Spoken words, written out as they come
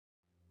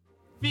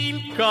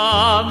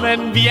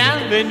Willkommen,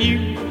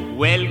 bienvenue,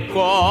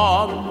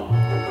 welcome.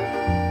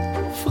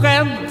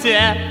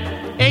 Fremder,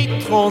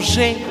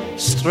 étranger,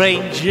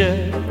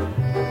 stranger.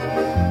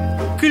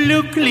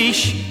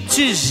 Glücklich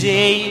zu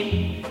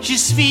sehen, je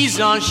suis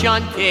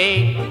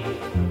enchanté.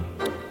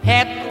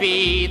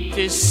 Happy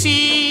to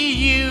see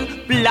you,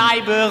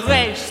 bleibe,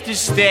 reste,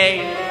 stay.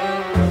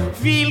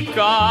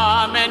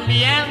 Willkommen,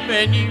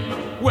 bienvenue,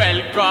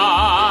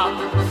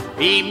 welcome.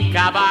 Im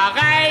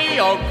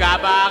Kabarett, au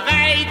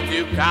Kabarett,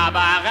 du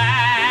Kabarett.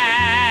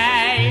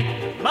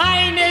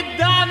 Meine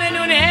Damen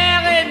und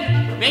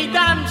Herren,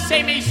 Mesdames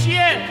et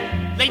Messieurs,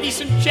 Ladies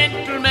and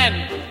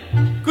Gentlemen,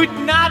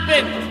 guten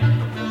Abend,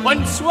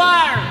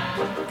 bonsoir,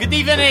 good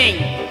evening.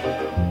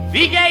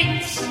 Wie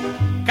geht's?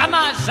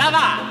 Comment ça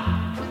va?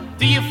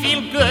 Do you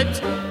feel good?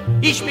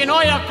 Ich bin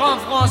euer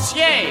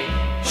Conférencier.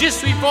 Je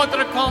suis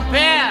votre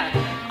compère.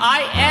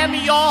 I am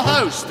your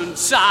host und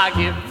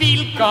sage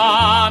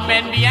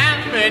willkommen,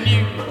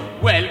 bienvenue,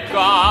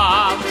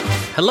 welcome.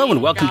 Hello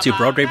and welcome to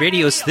Broadway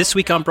Radio's This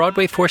Week on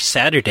Broadway for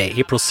Saturday,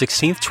 April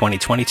 16th,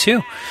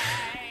 2022.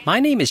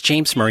 My name is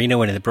James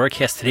Marino, and in the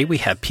broadcast today we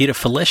have Peter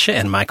Felicia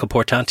and Michael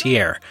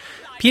Portantiere.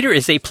 Peter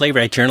is a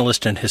playwright,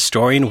 journalist, and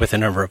historian with a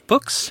number of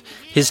books.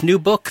 His new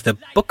book, The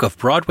Book of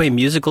Broadway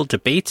Musical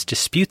Debates,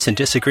 Disputes, and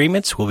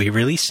Disagreements, will be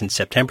released in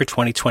September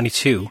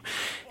 2022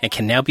 and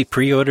can now be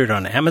pre-ordered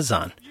on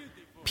Amazon.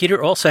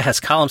 Peter also has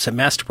columns at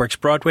Masterworks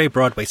Broadway,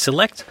 Broadway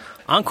Select,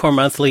 Encore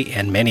Monthly,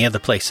 and many other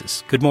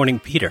places. Good morning,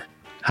 Peter.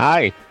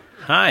 Hi.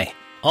 Hi.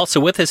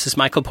 Also with us is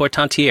Michael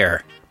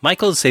Portantiere.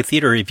 Michael is a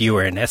theater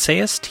reviewer and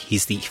essayist.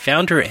 He's the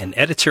founder and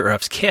editor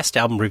of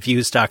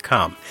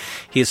castalbumreviews.com.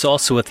 He is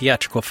also a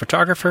theatrical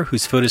photographer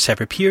whose photos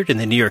have appeared in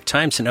the New York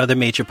Times and other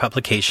major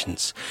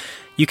publications.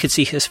 You can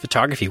see his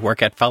photography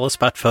work at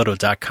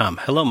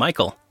followspotphoto.com. Hello,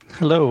 Michael.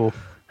 Hello.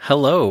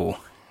 Hello.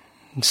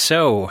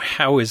 So,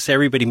 how is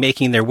everybody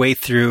making their way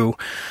through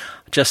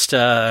just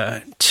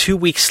 2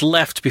 weeks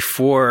left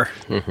before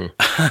the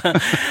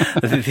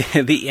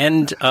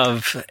end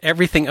of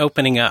everything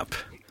opening up?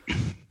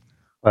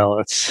 Well,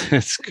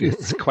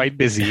 it's quite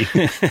busy.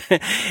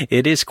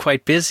 It is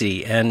quite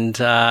busy. And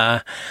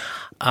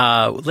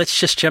let's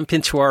just jump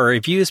into our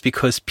reviews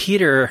because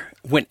Peter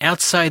went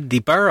outside the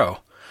borough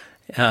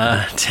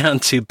down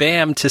to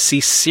BAM to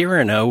see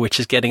Cyrano, which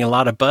is getting a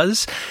lot of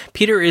buzz.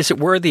 Peter, is it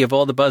worthy of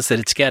all the buzz that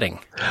it's getting?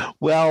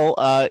 Well,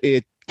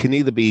 it can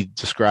either be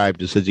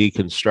described as a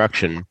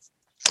deconstruction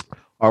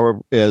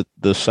or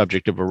the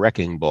subject of a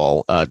wrecking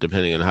ball,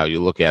 depending on how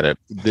you look at it.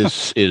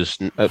 This is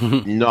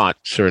not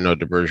Cyrano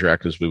de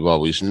Bergerac as we've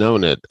always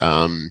known it.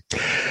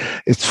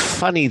 It's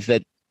funny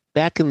that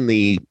back in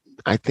the,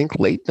 I think,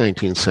 late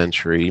 19th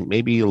century,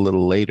 maybe a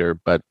little later,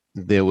 but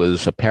there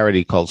was a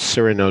parody called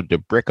Cyrano de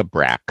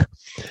Bric-a-Brac.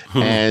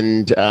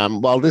 And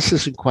while this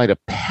isn't quite a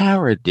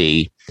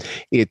parody,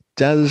 it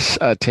does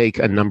take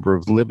a number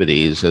of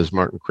liberties, as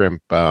Martin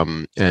Crimp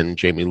and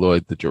Jamie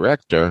Lloyd, the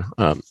director,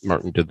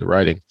 Martin did the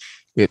writing.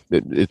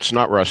 It's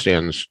not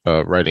Rostand's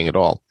writing at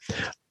all.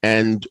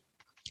 And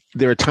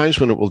there are times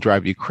when it will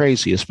drive you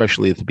crazy,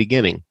 especially at the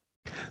beginning.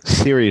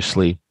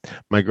 Seriously,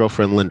 my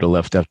girlfriend Linda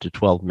left after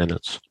 12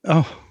 minutes.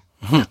 Oh.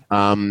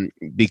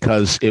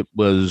 Because it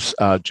was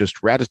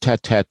just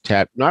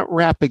rat-a-tat-tat-tat, not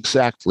rap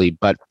exactly,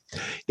 but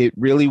it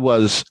really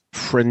was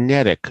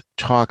frenetic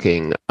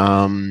talking.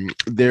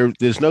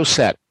 There's no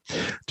set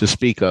to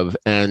speak of,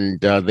 and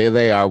there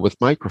they are with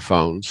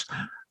microphones,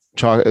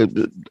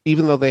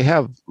 even though they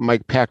have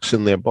mic packs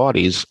in their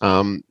bodies,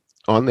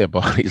 on their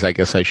bodies, I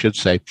guess I should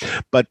say.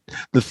 But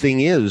the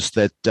thing is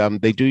that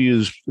they do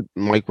use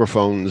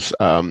microphones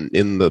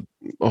in the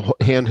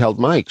handheld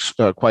mics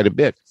quite a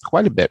bit.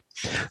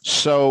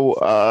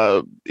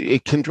 So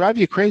it can drive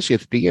you crazy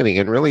at the beginning,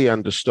 and really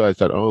understood. I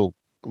thought, oh,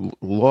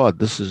 Lord,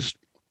 this is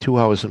 2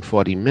 hours and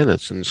 40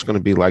 minutes, and it's going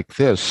to be like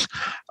this.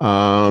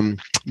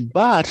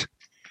 But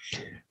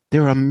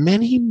there are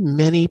many,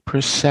 many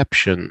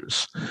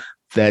perceptions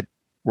that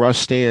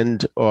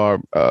Rostand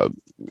or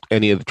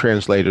any of the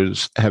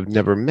translators have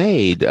never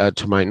made,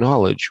 to my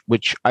knowledge,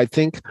 which I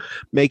think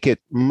make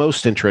it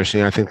most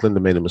interesting. I think Linda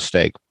made a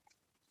mistake.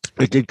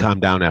 It did calm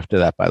down after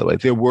that, by the way.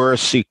 There were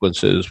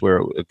sequences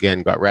where,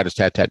 again, got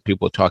rat-a-tat-tat,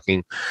 people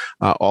talking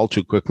all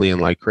too quickly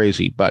and like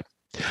crazy. But,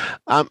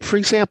 for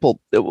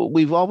example,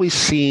 we've always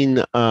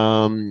seen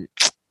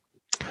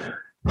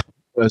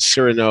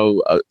Cyrano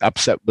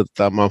upset with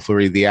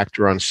Montfleury, the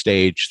actor on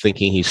stage,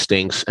 thinking he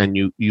stinks, and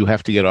you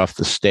have to get off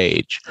the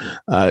stage.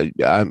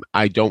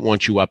 I don't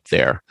want you up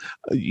there.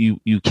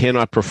 You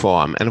cannot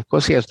perform. And of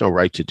course, he has no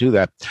right to do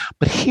that.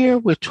 But here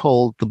we're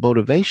told the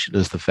motivation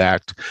is the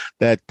fact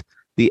that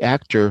the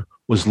actor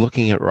was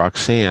looking at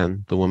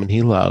Roxanne, the woman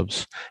he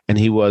loves, and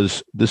he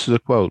was, this is a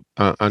quote,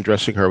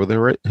 undressing her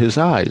with his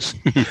eyes.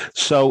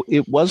 So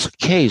it was a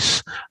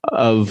case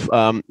of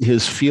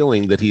his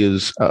feeling that he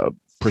is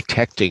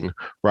protecting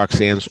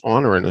Roxanne's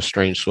honor in a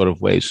strange sort of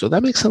way. So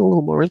that makes it a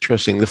little more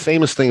interesting. The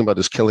famous thing about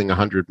his killing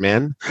 100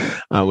 men,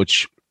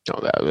 which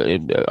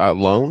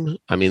alone?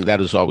 I mean, that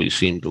has always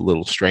seemed a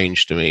little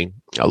strange to me.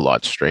 A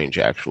lot strange,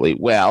 actually.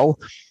 Well,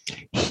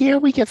 here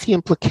we get the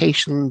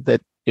implication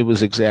that it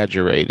was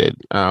exaggerated,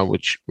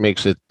 which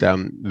makes it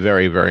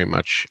very, very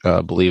much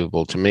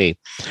believable to me.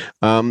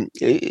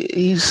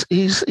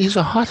 He's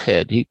a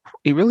hothead. He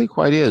really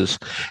quite is,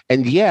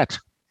 and yet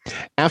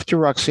after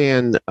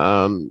Roxanne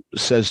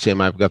says to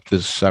him, "I've got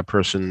this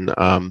person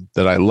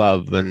that I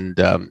love, and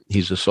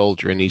he's a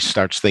soldier," and he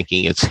starts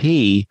thinking it's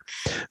he.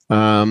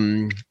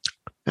 Um,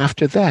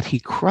 After that, he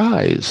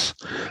cries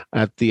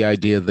at the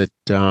idea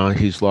that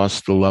he's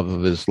lost the love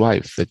of his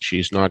life, that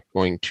she's not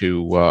going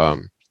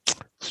to.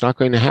 It's not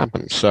going to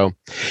happen. So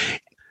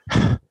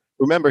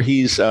remember,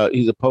 he's a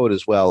poet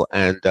as well,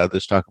 and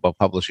there's talk about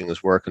publishing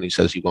his work, and he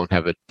says he won't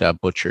have it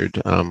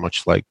butchered,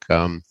 much like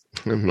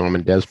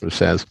Norman Desmond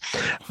says.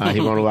 He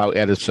won't allow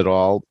edits at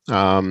all.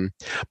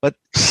 But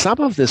some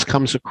of this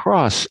comes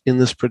across in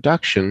this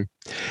production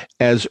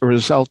as a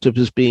result of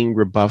his being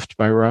rebuffed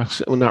by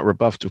Roxanne. Well, not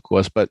rebuffed, of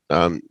course, but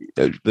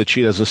that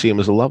she doesn't see him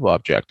as a love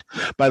object.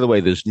 By the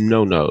way, there's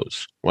no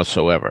nose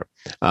whatsoever.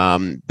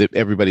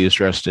 Everybody is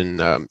dressed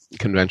in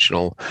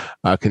conventional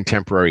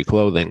contemporary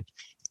clothing,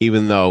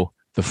 even though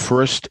the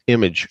first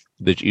image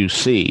that you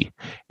see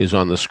is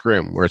on the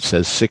scrim where it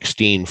says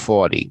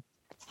 1640.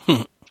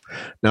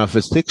 Now, if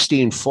it's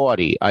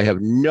 1640, I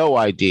have no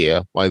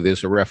idea why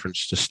there's a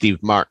reference to Steve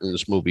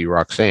Martin's movie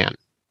Roxanne.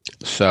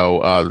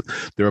 So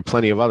there are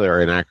plenty of other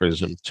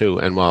anachronisms too.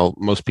 And while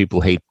most people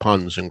hate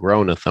puns and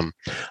groan at them,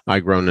 I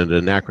groan at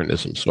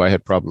anachronisms. So I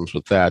had problems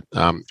with that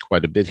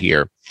quite a bit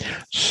here.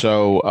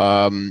 So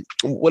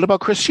what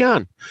about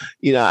Christian?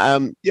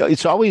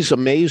 It's always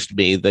amazed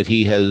me that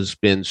he has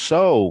been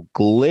so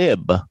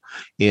glib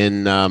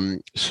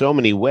in so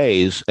many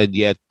ways, and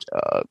yet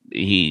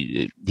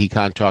he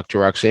can't talk to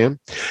Roxanne.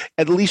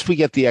 At least we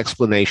get the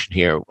explanation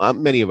here.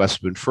 Many of us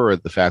have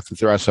inferred the fact that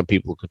there are some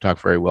people who can talk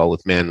very well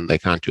with men and they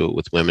can't do it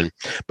with women.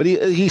 But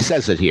he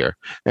says it here,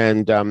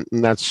 and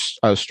that's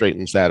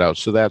straightens that out.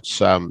 So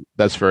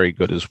that's very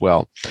good as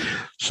well.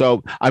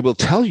 So I will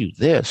tell you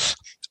this.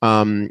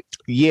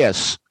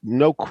 Yes,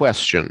 no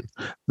question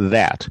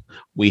that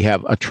we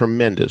have a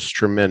tremendous,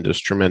 tremendous,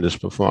 tremendous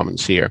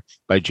performance here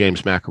by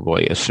James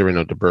McAvoy as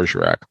Cyrano de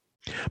Bergerac.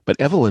 But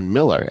Evelyn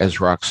Miller as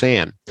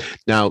Roxanne.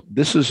 Now,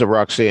 this is a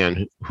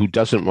Roxanne who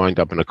doesn't wind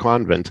up in a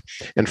convent,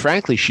 and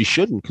frankly, she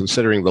shouldn't,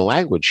 considering the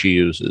language she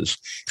uses.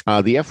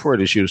 The F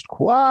word is used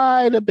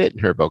quite a bit in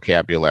her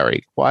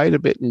vocabulary, quite a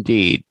bit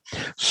indeed.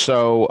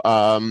 So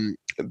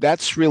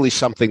that's really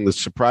something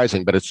that's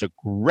surprising, but it's a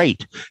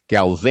great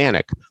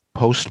galvanic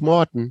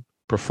postmodern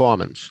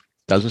performance.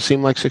 Doesn't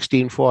seem like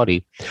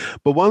 1640.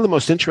 But one of the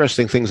most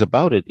interesting things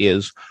about it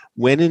is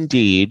when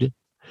indeed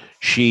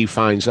she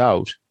finds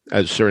out,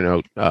 as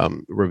Cyrano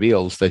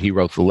reveals, that he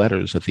wrote the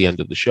letters at the end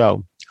of the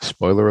show.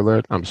 Spoiler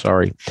alert, I'm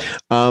sorry.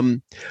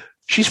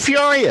 She's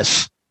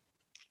furious.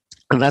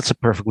 And that's a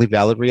perfectly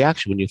valid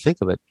reaction when you think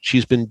of it.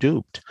 She's been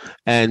duped.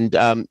 And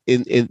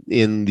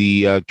in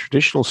the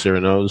traditional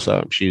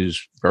Cyranos, she's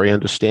very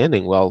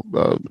understanding. Well,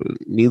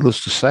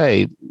 needless to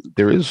say,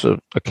 there is a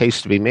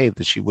case to be made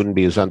that she wouldn't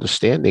be as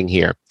understanding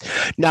here.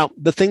 Now,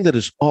 the thing that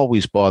has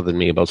always bothered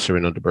me about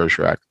Cyrano de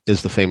Bergerac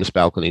is the famous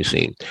balcony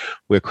scene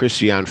where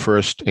Christian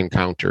first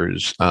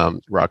encounters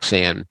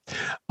Roxanne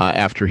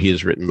after he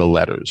has written the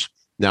letters.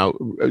 Now,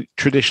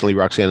 traditionally,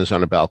 Roxanne is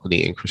on a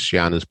balcony and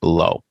Christian is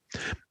below.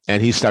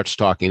 And he starts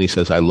talking and he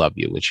says, "I love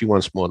you." And she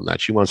wants more than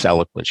that. She wants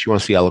eloquence. She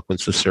wants the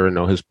eloquence that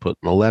Cyrano has put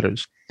in the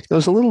letters.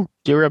 There's a little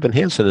Dear Evan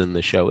Hansen in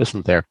the show,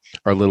 isn't there?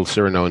 Or a little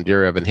Cyrano and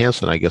Dear Evan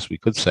Hansen, I guess we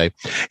could say.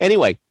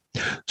 Anyway,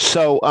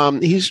 so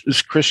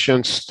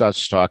Christian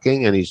starts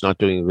talking and he's not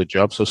doing a good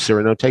job. So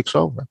Cyrano takes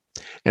over.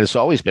 And it's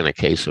always been a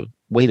case of,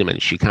 wait a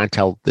minute, she can't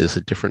tell there's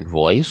a different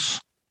voice.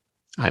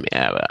 I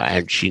mean,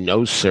 and she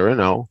knows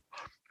Cyrano.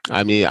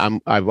 I mean,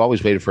 I've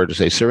always waited for her to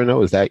say,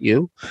 "Cyrano, is that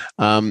you?"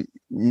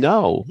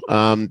 No,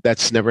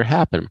 that's never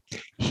happened.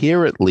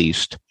 Here, at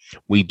least,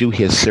 we do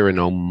hear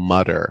Cyrano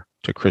mutter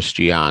to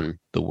Christian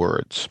the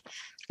words,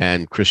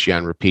 and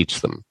Christian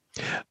repeats them.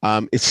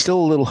 It's still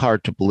a little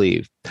hard to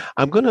believe.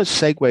 I'm going to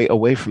segue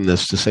away from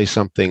this to say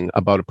something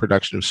about a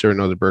production of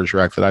Cyrano de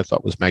Bergerac that I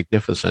thought was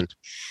magnificent.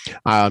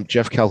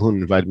 Jeff Calhoun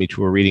invited me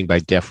to a reading by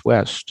Deaf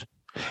West,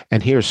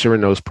 and here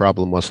Cyrano's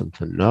problem wasn't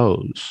the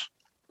nose.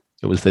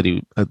 It was that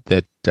he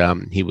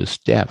was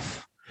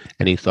deaf,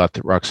 and he thought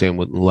that Roxanne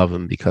wouldn't love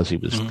him because he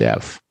was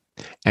deaf.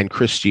 And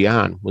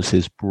Christian was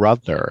his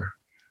brother.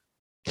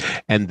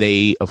 And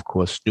they, of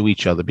course, knew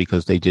each other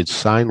because they did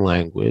sign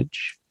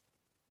language.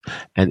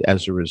 And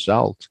as a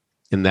result,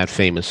 in that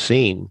famous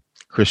scene,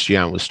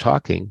 Christian was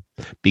talking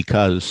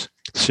because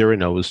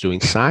Cyrano was doing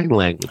sign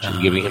language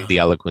and giving him the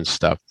eloquent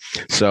stuff.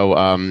 So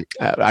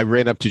I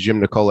ran up to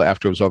Jim Nicola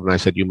after it was over and I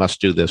said, "You must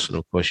do this." And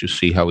of course, you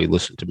see how he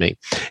listened to me.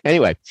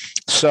 Anyway,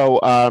 so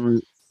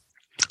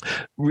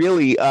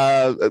really,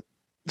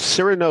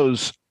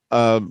 Cyrano's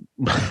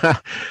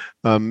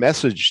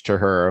message to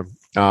her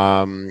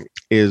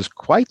is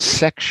quite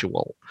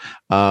sexual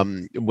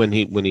when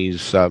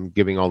he's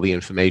giving all the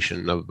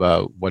information of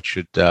what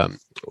should.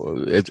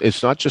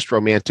 It's not just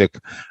romantic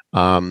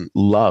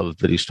love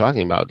that he's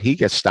talking about. He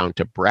gets down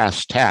to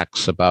brass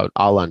tacks about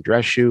I'll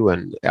undress you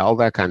and all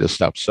that kind of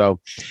stuff. So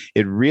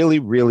it really,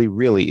 really,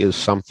 really is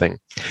something.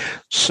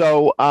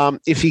 So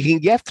if you can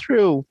get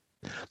through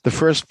the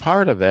first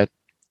part of it,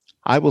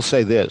 I will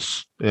say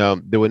this.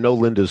 There were no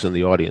Lindas in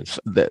the audience.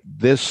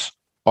 This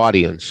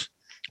audience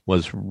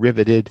was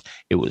riveted.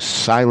 It was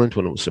silent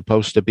when it was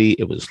supposed to be.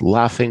 It was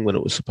laughing when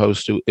it was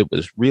supposed to. It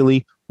was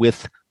really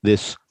with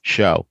this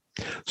show.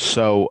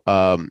 So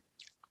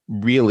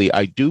really,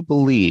 I do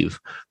believe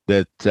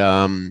that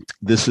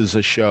this is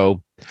a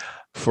show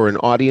for an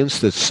audience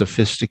that's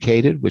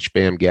sophisticated, which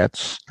Bam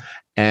gets,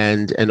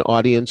 and an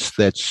audience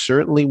that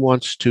certainly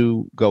wants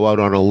to go out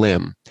on a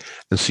limb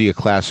and see a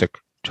classic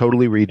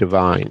totally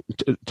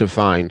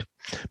defined,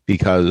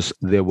 because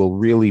there will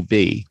really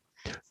be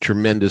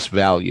tremendous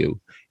value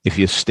if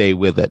you stay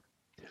with it.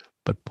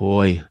 But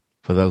boy,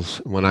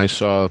 when I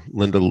saw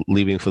Linda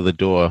leaving for the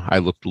door, I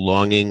looked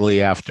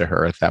longingly after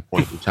her at that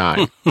point in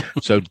time.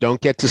 So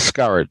don't get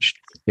discouraged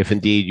if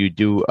indeed you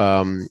do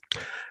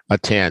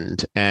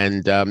attend,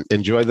 and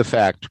enjoy the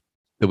fact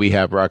that we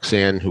have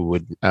Roxanne, who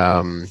would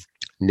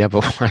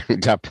never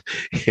wind up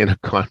in a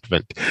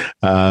convent.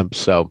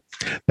 So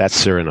that's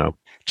Cyrano.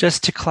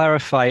 Just to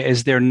clarify,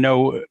 is there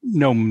no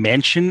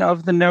mention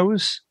of the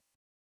nose?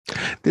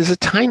 There's a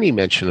tiny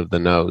mention of the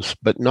nose,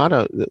 but not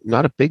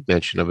a big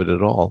mention of it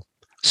at all.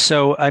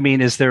 So, I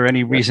mean, is there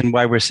any reason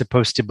why we're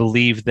supposed to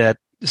believe that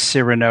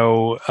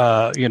Cyrano,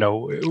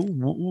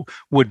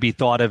 would be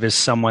thought of as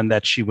someone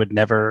that she would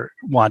never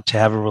want to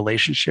have a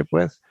relationship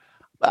with?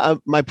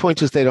 My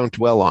point is they don't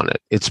dwell on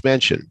it. It's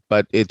mentioned,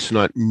 but it's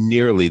not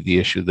nearly the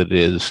issue that it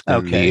is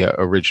in the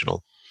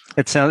original.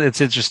 It's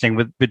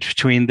interesting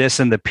between this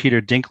and the Peter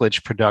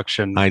Dinklage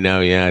production. I know,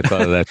 yeah, I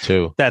thought of that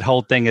too. That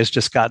whole thing has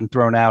just gotten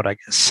thrown out, I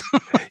guess.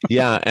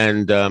 Yeah,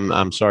 and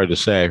I'm sorry to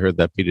say, I heard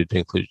that Peter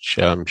Dinklage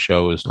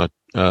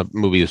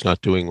movie is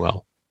not doing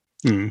well.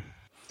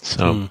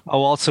 So,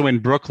 also in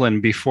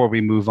Brooklyn, before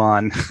we move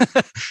on,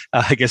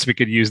 I guess we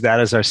could use that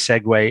as our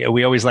segue.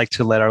 We always like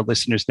to let our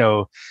listeners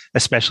know,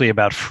 especially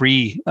about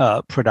free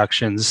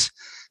productions,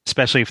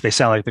 especially if they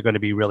sound like they're going to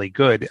be really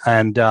good.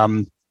 And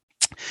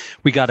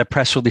we got a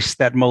press release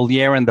that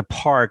Molière and the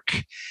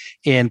Park,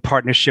 in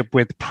partnership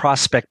with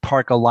Prospect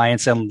Park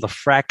Alliance and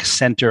Lefrak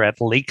Center at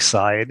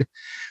Lakeside,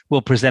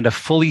 will present a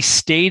fully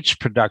staged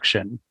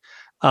production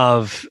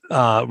of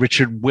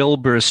Richard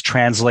Wilbur's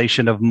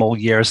translation of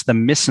Molière's The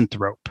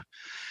Misanthrope,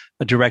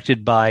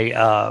 directed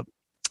by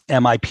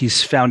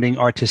MIP's founding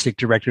artistic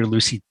director,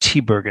 Lucy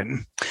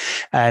Tebergen.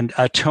 And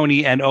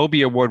Tony and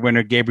Obie Award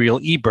winner Gabriel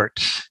Ebert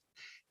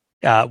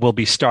will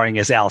be starring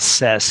as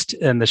Alceste.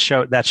 And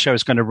that show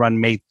is going to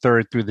run May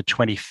 3rd through the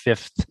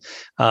 25th,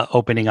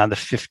 opening on the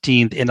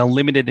 15th in a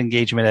limited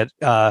engagement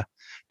at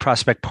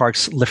Prospect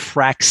Park's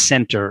Lefrak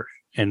Center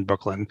in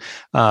Brooklyn.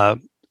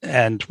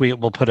 And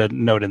we'll put a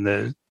note in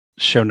the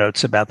show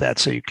notes about that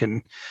so you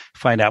can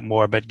find out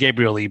more. But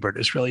Gabriel Ebert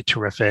is really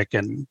terrific.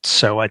 And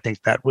so I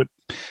think that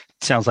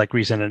sounds like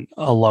reason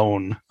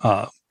alone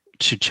to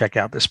check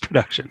out this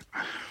production.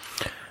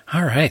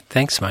 All right.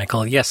 Thanks,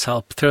 Michael. Yes,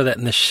 I'll throw that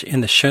in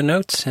the show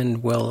notes,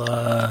 and we'll,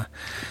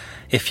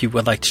 if you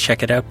would like to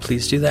check it out,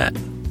 please do that.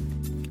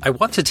 I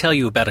want to tell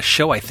you about a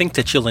show I think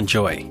that you'll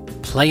enjoy.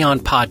 Play On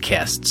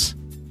Podcasts.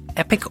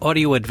 Epic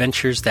audio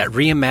adventures that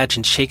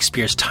reimagine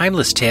Shakespeare's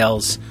timeless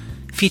tales,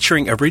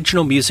 featuring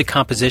original music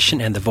composition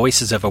and the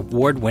voices of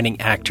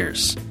award-winning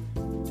actors.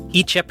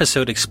 Each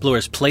episode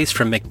explores plays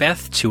from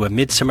Macbeth to A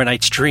Midsummer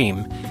Night's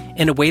Dream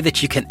in a way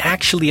that you can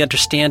actually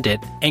understand it,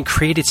 and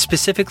created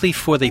specifically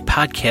for the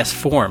podcast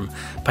form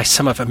by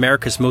some of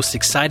America's most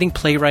exciting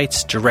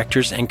playwrights,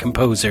 directors, and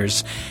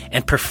composers,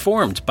 and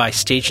performed by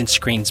Stage and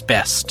Screen's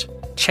best.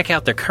 Check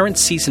out the current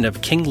season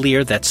of King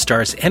Lear that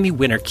stars Emmy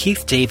winner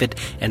Keith David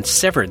and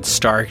Severance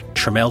star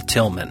Tremel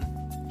Tillman.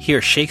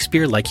 Hear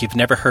Shakespeare like you've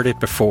never heard it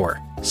before.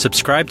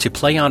 Subscribe to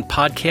Play On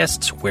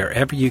Podcasts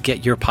wherever you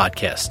get your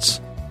podcasts.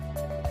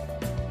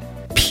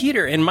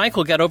 Peter and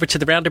Michael got over to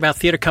the Roundabout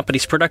Theater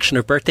Company's production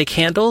of Birthday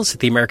Candles at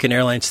the American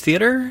Airlines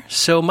Theater.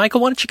 So,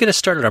 Michael, why don't you get us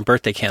started on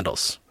Birthday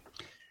Candles?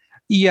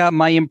 Yeah,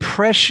 my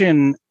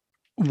impression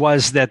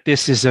was that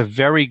this is a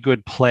very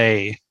good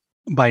play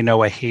by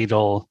Noah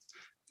Hadel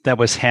that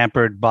was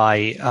hampered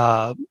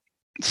by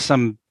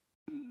some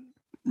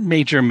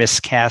major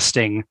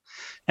miscasting,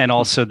 and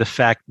also the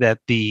fact that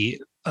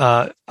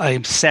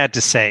I'm sad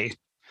to say,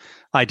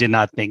 I did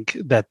not think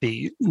that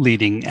the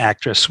leading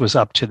actress was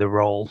up to the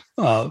role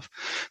of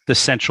the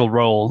central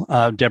role.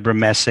 Deborah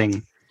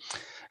Messing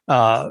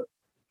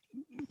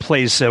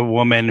plays a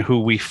woman who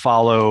we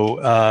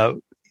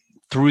follow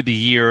through the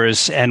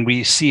years, and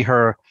we see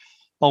her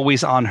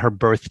always on her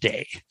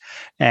birthday.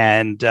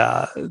 And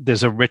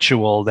there's a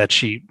ritual that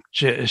she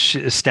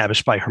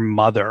established by her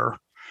mother,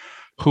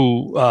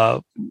 who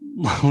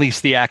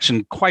leaves the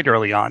action quite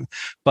early on,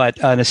 but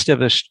a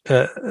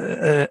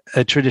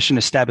tradition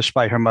established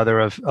by her mother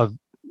of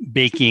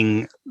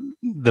baking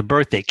the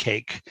birthday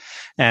cake.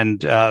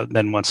 And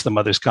then once the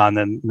mother's gone,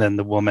 then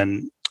the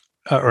woman,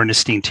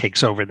 Ernestine,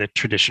 takes over the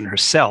tradition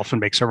herself and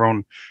makes her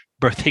own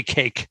birthday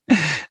cake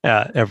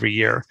every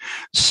year.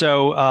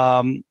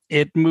 So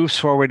it moves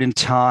forward in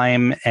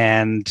time,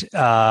 and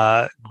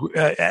not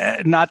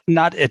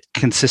at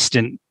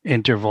consistent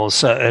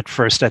intervals. At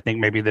first, I think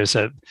maybe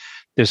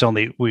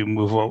we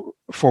move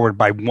forward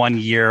by 1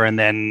 year, and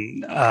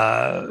then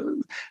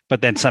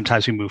but then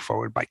sometimes we move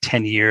forward by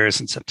 10 years,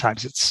 and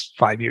sometimes it's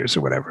 5 years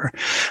or whatever.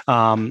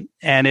 And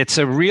it's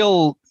a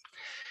real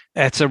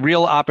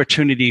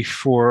opportunity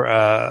for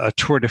a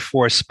tour de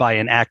force by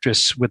an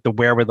actress with the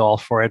wherewithal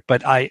for it.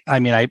 But I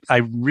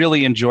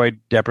really enjoyed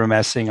Deborah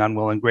Messing on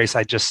Will and Grace.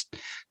 I just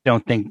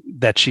don't think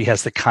that she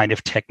has the kind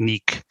of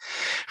technique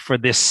for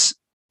this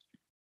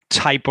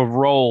type of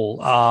role.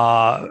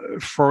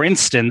 For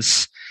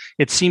instance,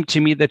 it seemed to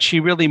me that she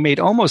really made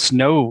almost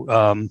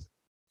no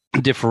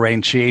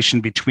differentiation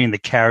between the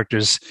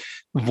character's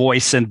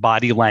voice and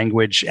body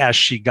language as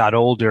she got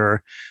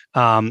older,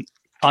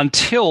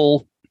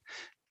 until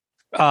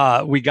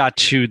we got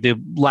to the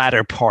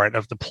latter part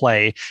of the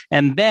play.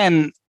 And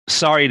then,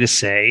 sorry to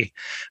say,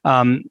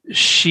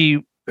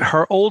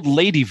 her old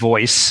lady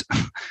voice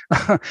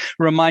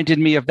reminded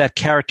me of that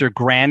character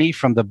Granny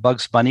from the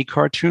Bugs Bunny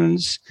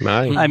cartoons.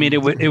 Nice. I mean,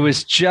 it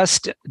was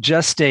just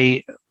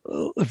a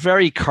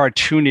very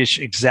cartoonish,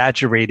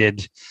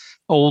 exaggerated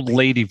old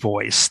lady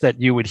voice that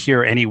you would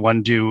hear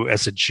anyone do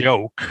as a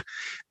joke.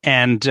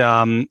 And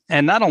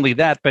not only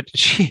that, but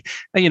she,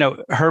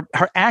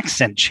 her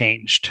accent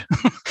changed.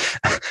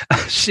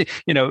 She,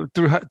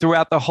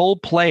 throughout the whole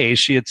play,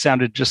 she had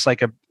sounded just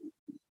like a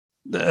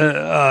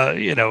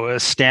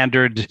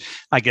standard,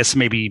 I guess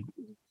maybe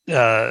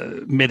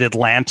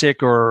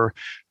mid-Atlantic or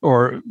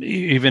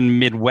even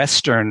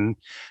Midwestern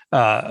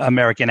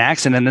American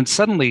accent. And then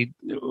suddenly,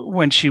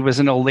 when she was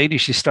an old lady,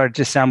 she started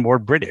to sound more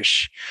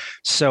British.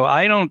 So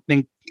I don't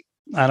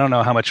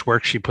know how much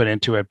work she put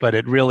into it, but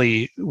it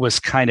really was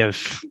kind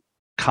of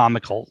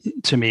comical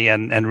to me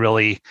and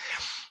really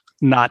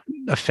not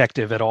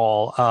effective at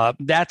all.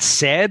 That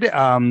said,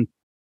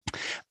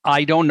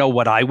 I don't know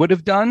what I would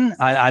have done.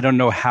 I don't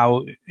know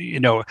how,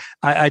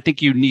 I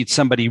think you need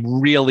somebody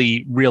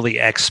really, really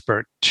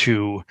expert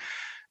to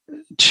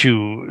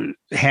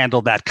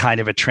handle that kind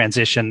of a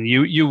transition.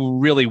 You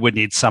really would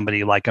need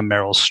somebody like a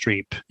Meryl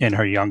Streep in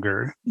her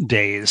younger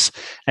days.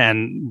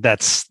 And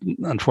that's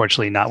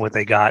unfortunately not what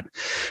they got.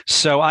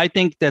 So I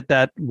think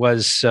that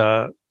was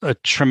a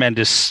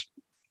tremendous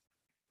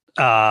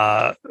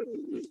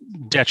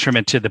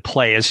detriment to the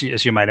play, as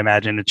you might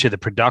imagine, and to the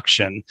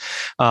production.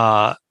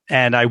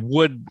 And I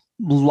would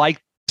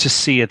like to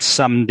see it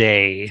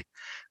someday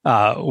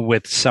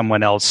with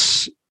someone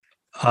else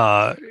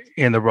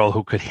in the role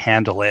who could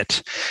handle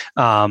it.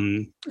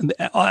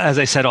 As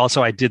I said,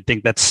 also, I did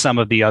think that some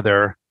of the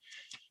other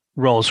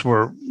roles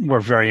were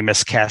very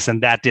miscast,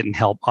 and that didn't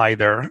help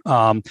either.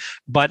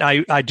 But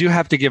I do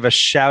have to give a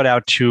shout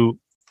out to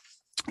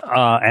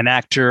an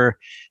actor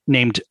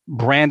named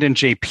Brandon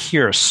J.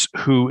 Pierce,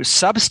 who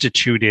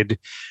substituted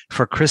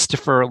for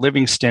Christopher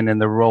Livingston in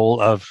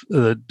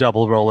the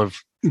double role of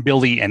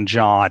Billy and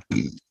John,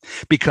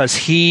 because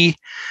he,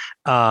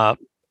 I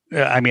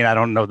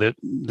don't know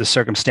the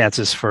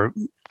circumstances for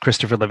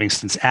Christopher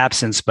Livingston's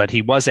absence, but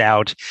he was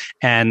out,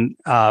 and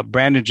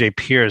Brandon J.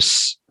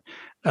 Pierce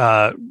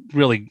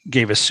really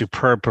gave a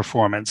superb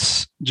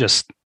performance,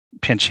 just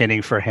pinch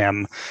hitting for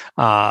him.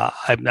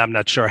 I'm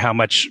not sure how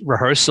much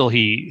rehearsal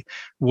he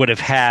would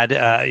have had,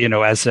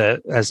 as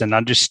an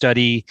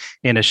understudy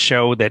in a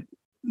show that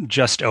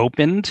just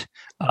opened.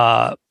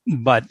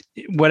 But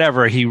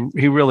whatever, he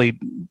really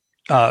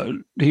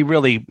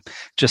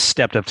just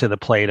stepped up to the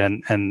plate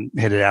and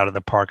hit it out of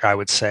the park, I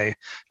would say,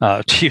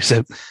 to use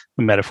a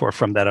metaphor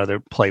from that other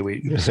play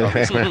we saw.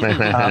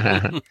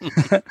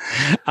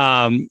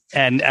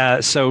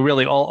 So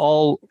really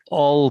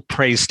all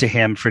praise to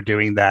him for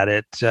doing that.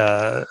 It,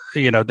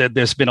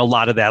 there's been a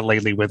lot of that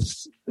lately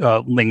with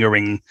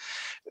lingering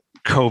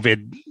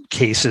COVID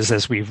cases,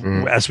 as we've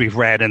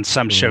read, and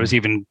some shows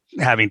even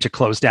having to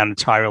close down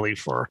entirely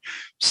for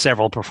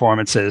several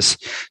performances.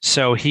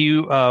 So he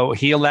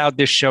allowed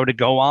this show to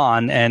go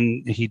on,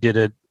 and he did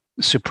a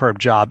superb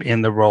job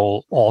in the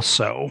role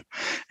also.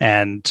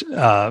 And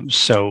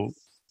so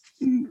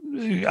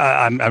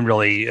I'm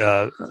really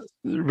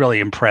really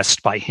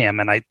impressed by him,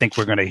 and I think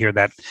we're going to hear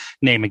that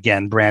name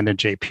again, Brandon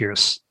J.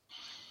 Pierce.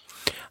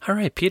 All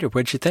right, Peter,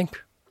 what'd you think?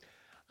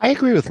 I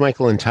agree with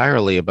Michael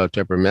entirely about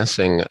Deborah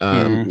Messing.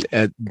 And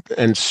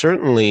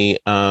certainly,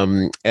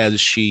 as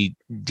she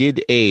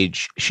did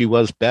age, she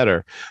was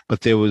better.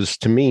 But there was,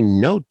 to me,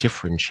 no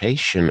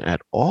differentiation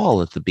at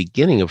all at the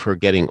beginning of her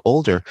getting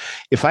older.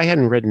 If I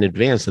hadn't read in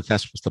advance that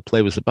that's what the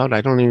play was about,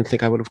 I don't even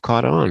think I would have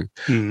caught on.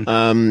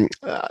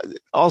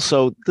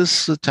 Also,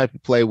 this is the type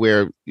of play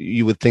where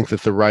you would think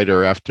that the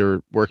writer,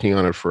 after working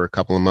on it for a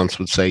couple of months,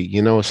 would say,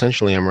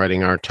 essentially, I'm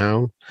writing our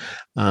town.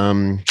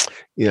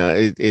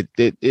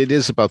 it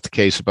is about the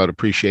case about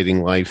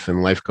appreciating life,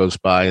 and life goes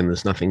by, and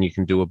there's nothing you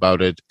can do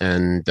about it,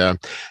 and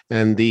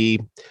the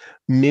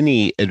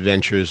mini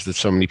adventures that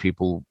so many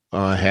people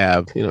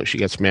have. She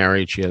gets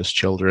married, she has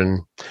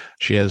children,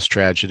 she has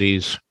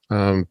tragedies,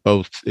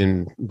 both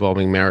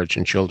involving marriage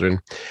and children.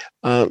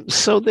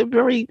 So they're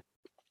very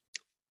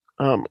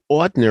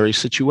ordinary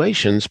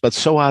situations, but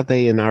so are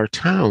they in our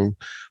town.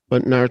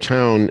 But in our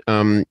town,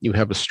 you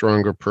have a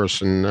stronger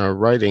person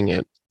writing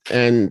it,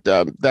 and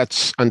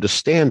that's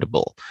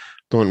understandable.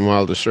 Thornton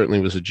Wilder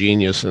certainly was a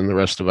genius, and the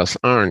rest of us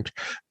aren't.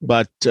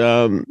 But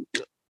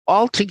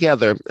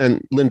altogether,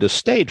 and Linda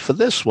stayed for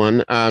this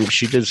one,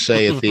 she did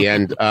say at the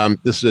end,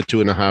 this is a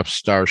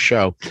 2.5-star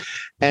show.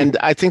 And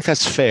I think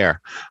that's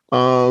fair.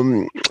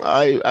 Very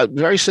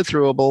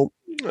sit-throughable.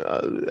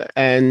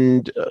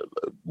 And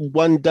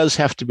one does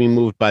have to be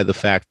moved by the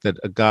fact that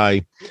a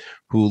guy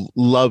who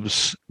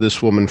loves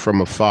this woman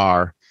from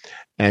afar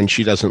and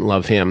she doesn't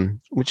love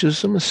him, which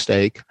is a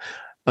mistake,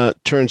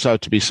 turns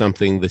out to be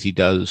something that he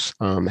does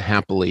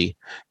happily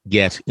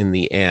get in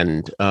the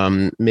end.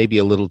 Maybe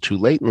a little too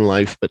late in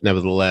life, but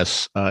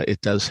nevertheless,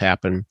 it does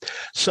happen.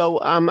 So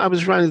I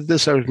was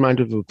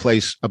reminded of a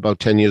place about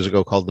 10 years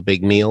ago called The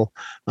Big Meal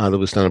that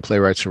was done at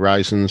Playwrights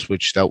Horizons,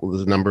 which dealt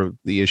with a number of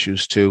the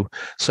issues too.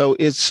 So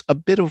it's a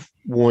bit of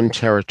worn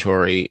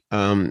territory.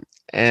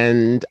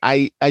 And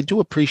I do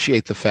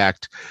appreciate the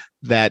fact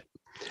that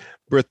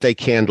Birthday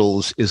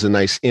Candles is a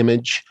nice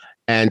image.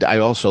 And I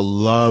also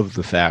love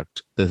the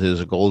fact that there's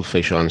a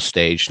goldfish on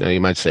stage. Now,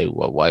 you might say,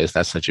 well, why is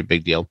that such a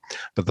big deal?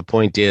 But the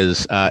point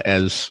is,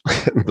 as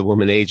the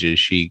woman ages,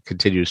 she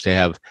continues to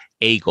have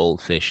a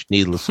goldfish,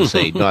 needless to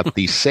say, not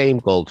the same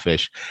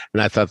goldfish.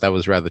 And I thought that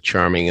was rather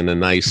charming and a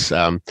nice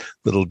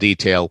little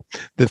detail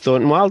that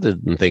Thornton Wilder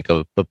didn't think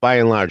of. But by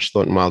and large,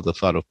 Thornton Wilder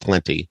thought of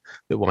plenty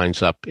that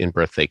winds up in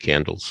Birthday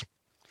Candles.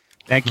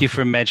 Thank you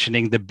for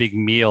mentioning The Big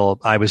Meal.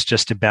 I was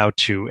just about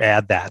to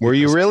add that. Were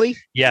you really?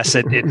 Yes,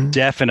 it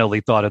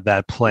definitely thought of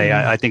that play.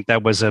 I think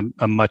that was a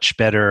much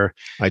better,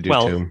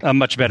 too. A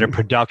much better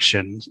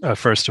production,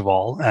 first of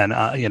all. And,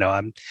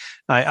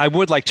 I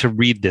would like to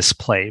read this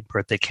play,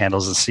 Birthday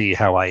Candles, and see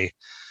how it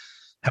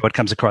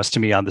comes across to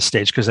me on the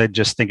stage, because I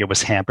just think it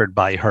was hampered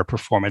by her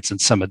performance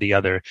and some of the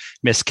other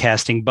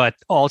miscasting. But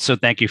also,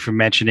 thank you for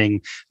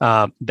mentioning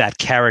that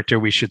character,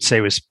 we should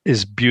say,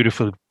 is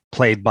beautifully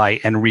played by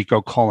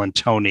Enrico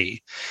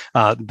Colantoni,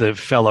 the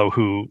fellow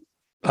who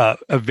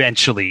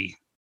eventually,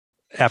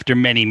 after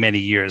many, many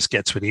years,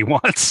 gets what he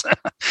wants.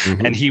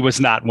 Mm-hmm. And he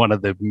was not one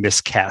of the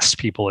miscast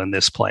people in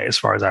this play, as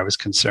far as I was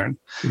concerned.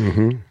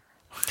 Mm-hmm.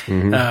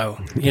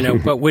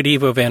 Mm-hmm. What would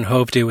Ivo Van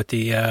Hove do with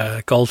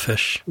the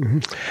goldfish?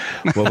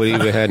 Mm-hmm. What would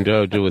Ivo Van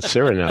Hove do with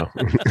Cyrano?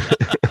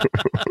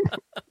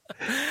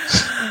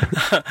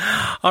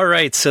 All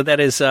right, so that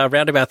is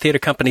Roundabout Theater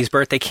Company's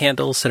Birthday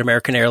Candles at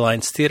American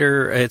Airlines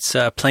Theater. It's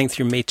playing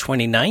through May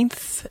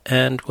 29th,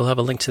 and we'll have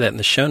a link to that in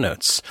the show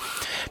notes.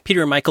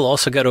 Peter and Michael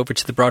also got over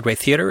to the Broadway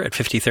Theater at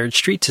 53rd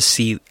Street to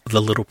see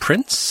The Little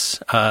Prince,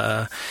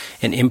 an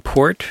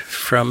import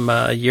from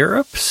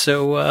Europe.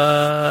 So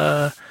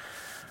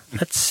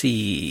let's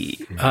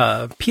see.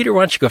 Peter,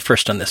 why don't you go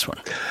first on this one?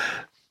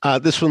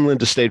 This one,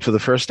 Linda stayed for the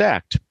first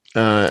act.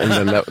 And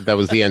then that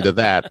was the end of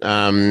that.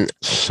 And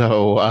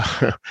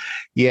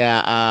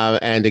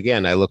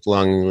again, I looked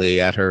longingly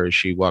at her as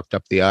she walked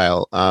up the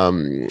aisle.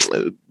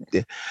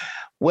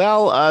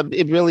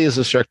 It really is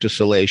a Cirque du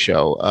Soleil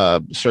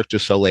show, Cirque du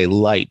Soleil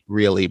light,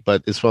 really.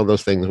 But it's one of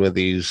those things where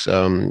these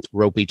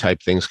ropey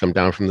type things come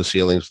down from the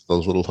ceilings with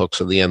those little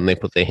hooks at the end. They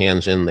put their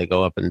hands in, they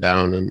go up and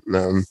down.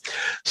 And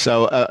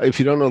so if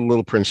you don't know the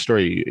Little Prince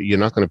story, you're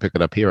not going to pick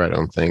it up here, I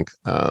don't think.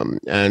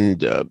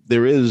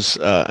 There is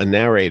a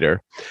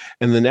narrator.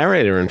 And the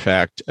narrator, in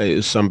fact,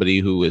 is somebody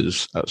who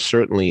is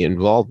certainly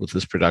involved with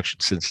this production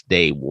since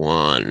day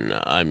one.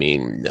 I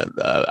mean,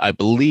 I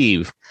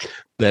believe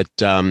that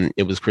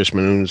it was Chris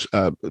Manoon's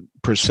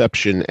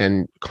perception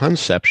and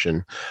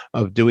conception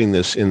of doing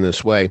this in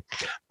this way.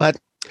 But,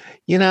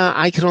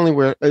 I can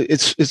only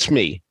it's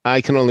me. I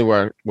can only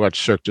watch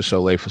Cirque du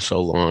Soleil for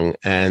so long.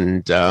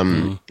 And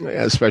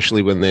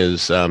especially when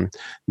there's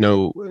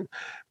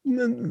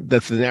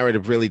that the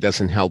narrative really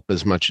doesn't help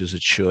as much as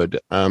it should.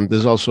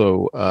 There's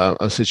also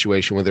a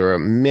situation where there are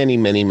many,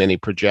 many, many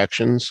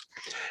projections,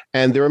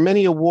 and there are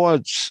many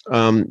awards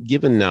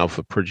given now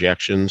for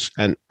projections,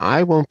 and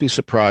I won't be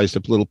surprised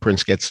if Little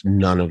Prince gets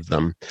none of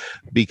them,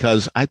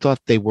 because I thought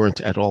they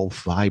weren't at all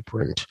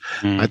vibrant.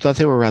 I thought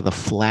they were rather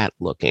flat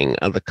looking.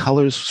 The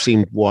colors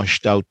seemed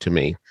washed out to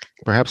me.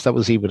 Perhaps that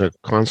was even a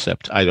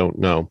concept. I don't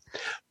know.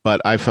 But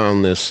I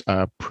found this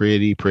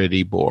pretty,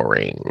 pretty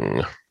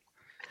boring.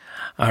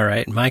 All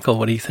right, Michael,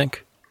 what do you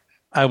think?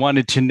 I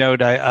wanted to note,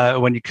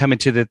 when you come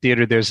into the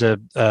theater, there's a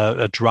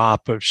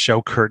drop of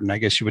show curtain, I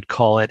guess you would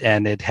call it,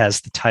 and it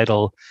has the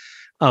title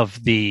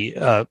of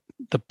the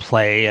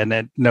play, and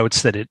it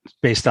notes that it's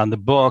based on the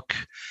book,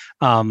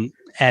 and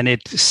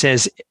it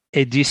says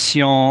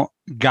Edition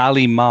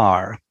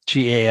Gallimard,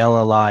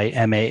 Gallimard,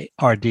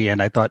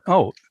 and I thought,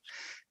 oh,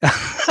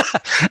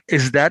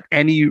 Is that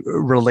any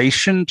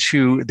relation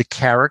to the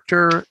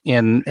character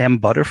in M.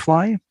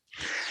 Butterfly?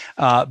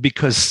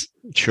 Because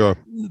Sure.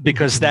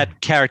 that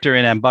character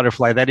in M.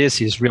 Butterfly, that is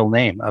his real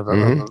name of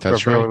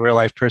That's a right. real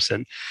life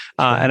person.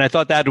 And I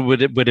thought that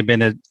would have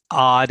been an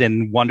odd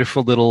and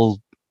wonderful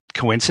little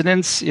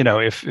coincidence,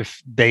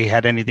 if they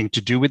had anything to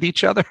do with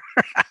each other.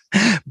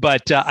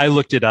 But I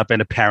looked it up,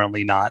 and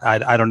apparently not.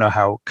 I don't know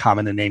how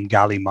common the name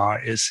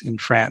Gallimard is in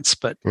France,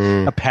 but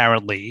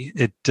apparently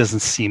it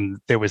doesn't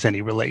seem there was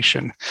any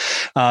relation.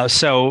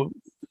 So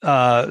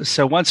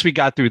once we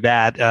got through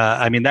that,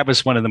 that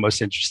was one of the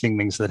most interesting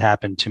things that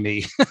happened to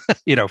me,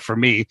 for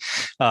me,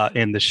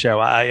 in the show.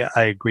 I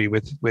agree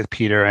with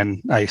Peter,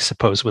 and I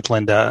suppose with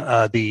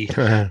Linda. The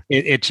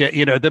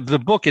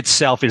book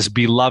itself is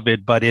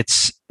beloved, but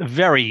it's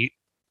very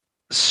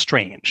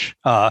strange.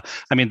 The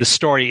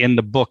story in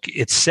the book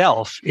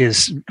itself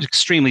is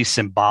extremely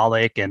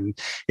symbolic, and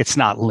it's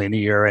not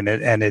linear,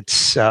 and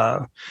it's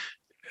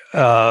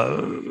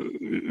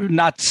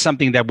not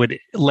something that would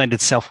lend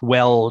itself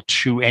well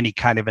to any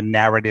kind of a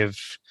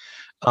narrative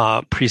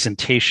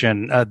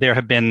presentation. There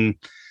have been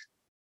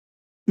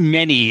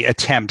many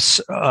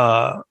attempts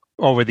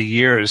over the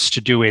years to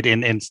do it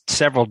in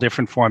several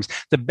different forms.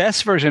 The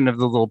best version of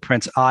The Little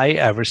Prince I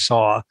ever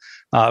saw,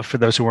 for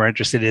those who are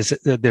interested, is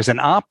there's an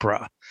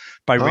opera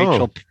by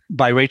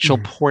Rachel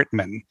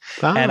Portman,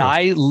 and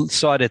I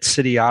saw it at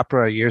City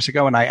Opera years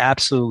ago, and I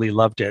absolutely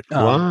loved it.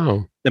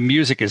 Wow. The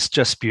music is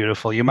just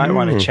beautiful. You might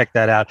want to check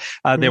that out.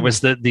 There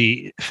was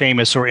the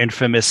famous or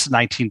infamous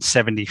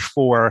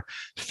 1974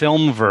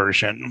 film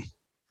version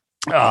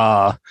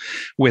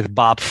with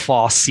Bob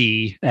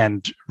Fosse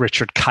and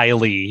Richard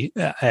Kiley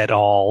et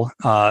al.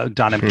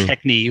 Don M.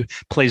 Keckney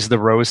plays the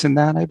Rose in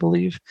that, I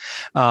believe.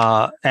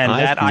 And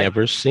I've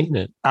never seen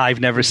it.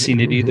 I've never seen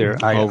it either.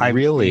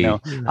 Really?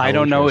 I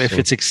don't know if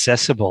it's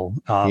accessible.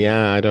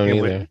 I don't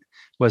either.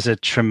 Was a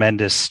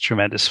tremendous,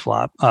 tremendous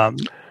flop.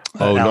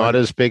 Not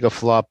as big a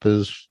flop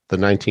as the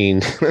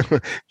 19.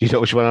 You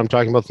know which one I'm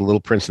talking about? The Little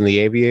Prince and the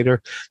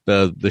Aviator,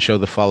 the show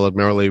that followed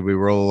Merrily We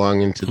Roll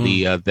Along into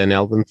the then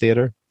Eldon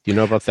Theater. Do you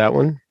know about that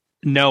one?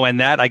 No, and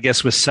that, I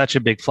guess, was such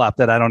a big flop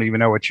that I don't even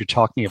know what you're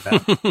talking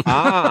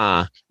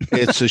about.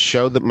 It's a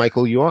show that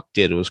Michael York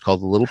did. It was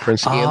called The Little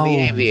Prince and the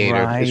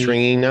Aviator. Right. It's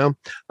ringing now.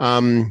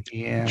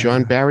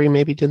 John Barry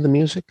maybe did the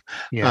music.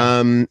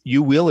 Yeah.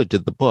 Hugh Wheeler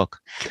did the book.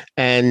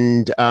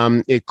 And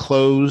it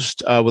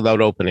closed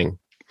without opening.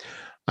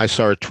 I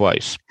saw it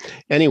twice.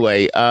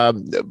 Anyway,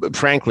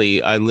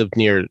 frankly, I lived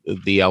near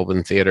the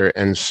Eldon Theater,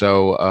 and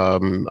so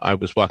I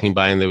was walking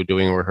by, and they were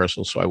doing a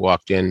rehearsal, so I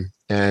walked in,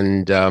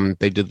 and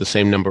they did the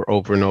same number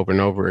over and over and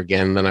over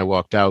again. Then I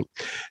walked out,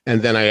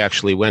 and then I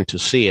actually went to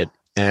see it,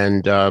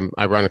 and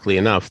ironically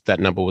enough, that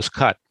number was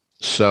cut.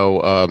 So,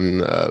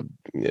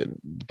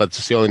 but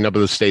it's the only number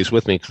that stays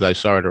with me because I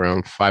saw it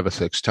around 5 or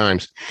 6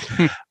 times.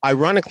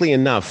 Ironically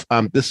enough,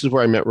 this is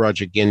where I met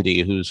Roger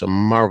Guindy, who's a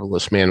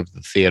marvelous man of the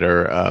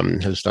theater,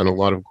 has done a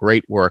lot of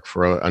great work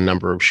for a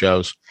number of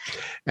shows,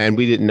 and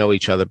we didn't know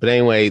each other. But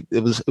anyway,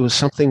 it was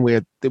something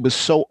where it was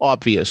so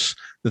obvious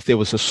that there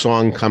was a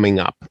song coming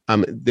up.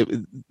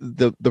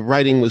 The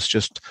writing was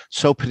just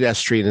so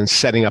pedestrian in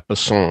setting up a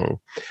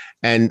song,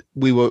 and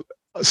we were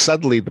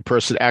suddenly the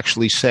person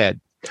actually said,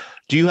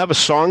 "Do you have a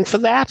song for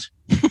that?"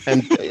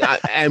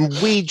 And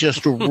we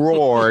just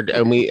roared,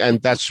 and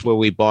that's where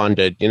we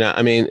bonded. Hugh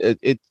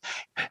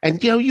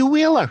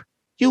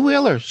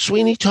Wheeler,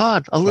 Sweeney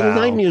Todd, A Little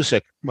Night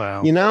Music.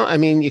 Wow.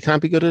 You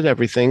can't be good at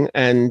everything.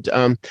 And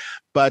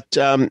but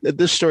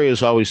this story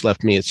has always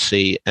left me at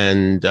sea,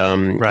 and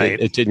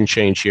it didn't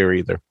change here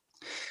either.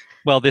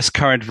 Well, this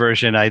current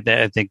version, I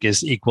think,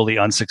 is equally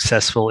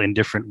unsuccessful in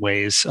different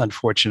ways,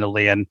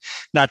 unfortunately, and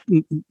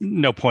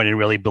no point in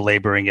really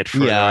belaboring it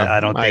further. I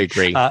don't think. I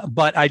agree.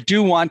 But I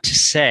do want to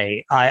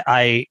say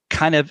I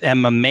kind of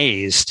am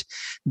amazed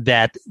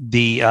that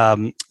the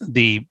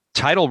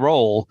title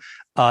role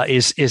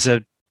is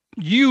a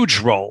huge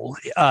role.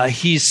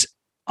 He's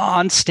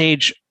on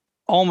stage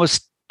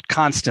almost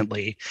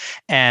constantly,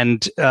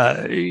 and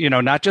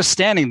not just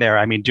standing there.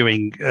 I mean,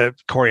 doing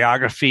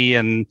choreography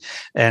and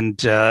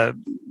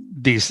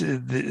these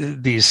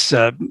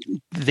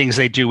things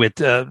they do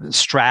with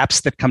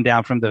straps that come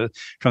down from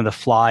the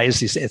flies.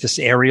 This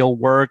aerial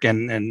work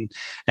and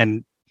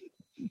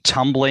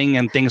tumbling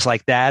and things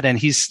like that, and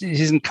he's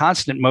in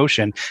constant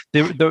motion.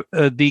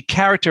 The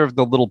character of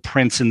the Little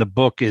Prince in the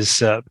book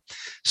is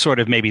sort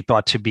of maybe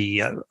thought to be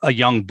a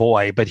young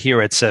boy, but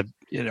here it's a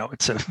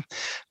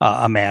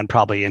man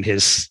probably in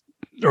his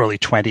early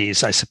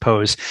 20s, I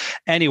suppose.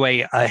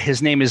 Anyway,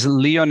 his name is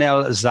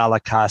Lionel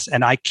Zalakas,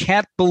 and I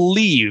can't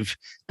believe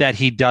that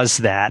he does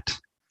that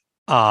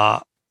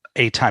 8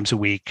 times a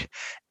week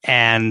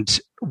and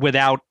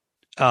without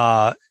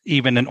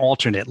even an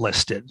alternate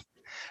listed.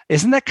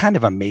 Isn't that kind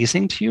of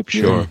amazing to you,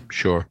 Peter?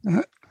 Sure.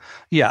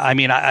 Yeah, I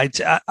mean, I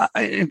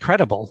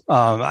incredible.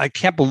 I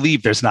can't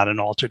believe there's not an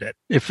alternate.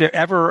 If there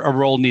ever a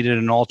role needed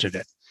an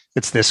alternate,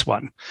 it's this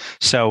one.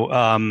 So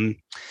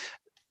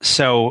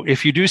So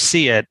if you do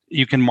see it,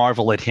 you can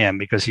marvel at him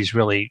because he's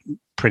really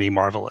pretty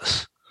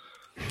marvelous.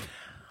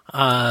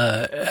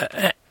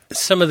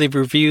 Some of the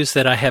reviews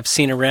that I have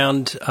seen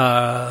around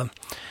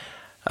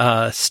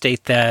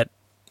state that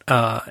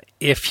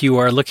if you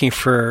are looking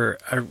for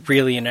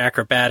really an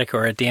acrobatic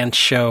or a dance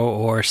show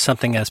or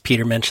something, as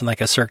Peter mentioned,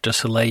 like a Cirque du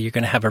Soleil, you're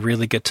going to have a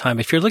really good time.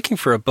 If you're looking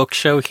for a book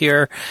show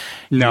here,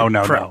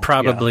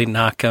 probably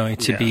not going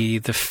to be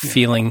the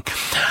feeling.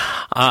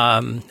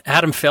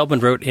 Adam Feldman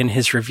wrote in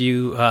his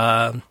review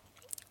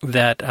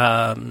that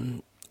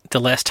the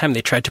last time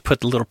they tried to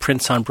put The Little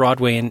Prince on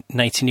Broadway in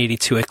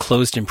 1982, it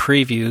closed in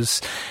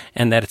previews,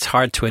 and that it's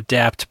hard to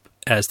adapt,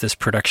 as this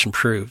production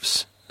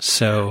proves.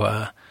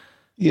 So,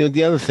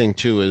 the other thing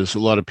too is a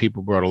lot of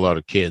people brought a lot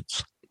of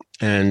kids,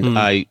 and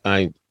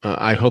I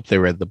hope they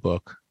read the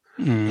book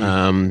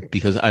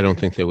because I don't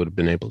think they would have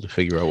been able to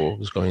figure out what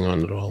was going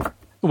on at all.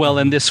 Well,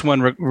 and this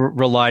one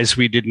relies,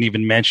 we didn't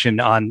even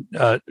mention, on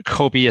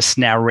copious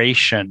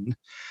narration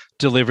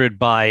delivered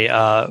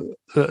by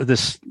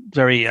this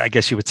very, I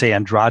guess you would say,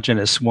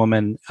 androgynous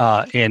woman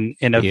in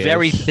a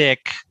very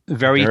thick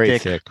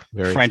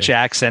French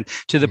accent,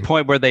 to the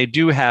point where they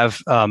do have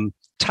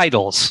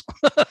titles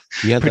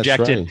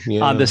projected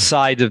on the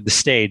side of the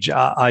stage,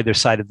 either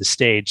side of the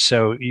stage.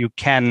 So you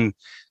can,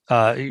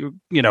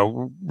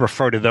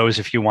 refer to those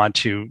if you want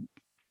to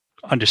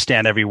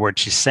understand every word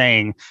she's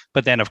saying.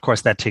 But then, of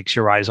course, that takes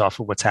your eyes off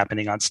of what's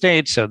happening on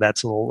stage. So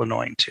that's a little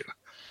annoying too.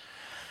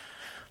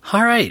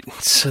 All right.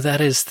 So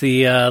that is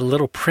the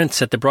Little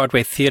Prince at the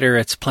Broadway Theater.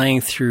 It's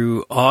playing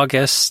through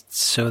August,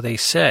 so they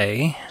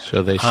say.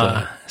 So they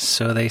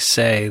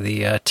say.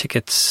 The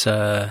ticket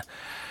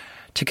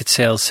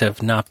sales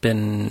have not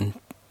been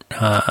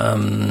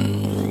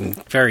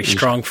very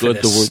strong for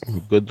this.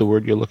 The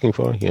word you're looking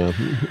for? Yeah.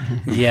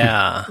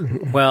 Yeah.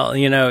 Well,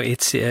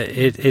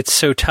 it's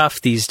so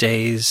tough these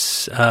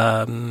days.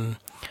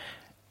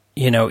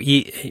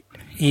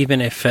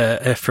 Even if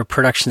a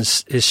production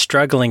is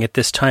struggling at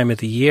this time of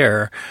the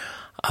year,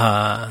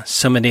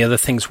 so many other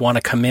things want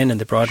to come in,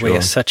 and the Broadway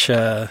is such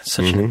an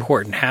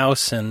important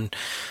house, and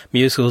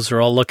musicals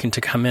are all looking to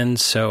come in.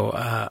 So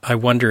I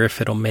wonder if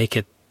it'll make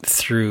it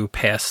through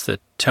past the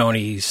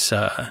Tonys,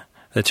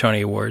 the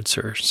Tony Awards,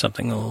 or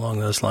something along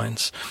those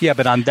lines. Yeah,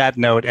 but on that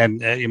note, and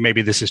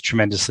maybe this is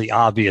tremendously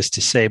obvious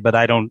to say, but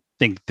I don't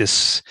think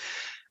this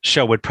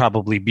show would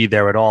probably be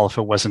there at all if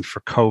it wasn't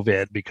for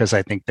COVID, because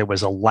I think there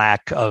was a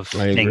lack of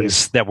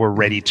things that were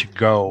ready to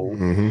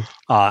go.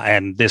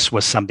 And this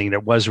was something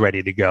that was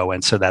ready to go.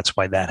 And so that's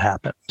why that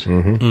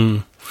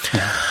happened.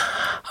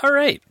 All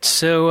right.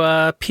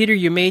 So, Peter,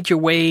 you made your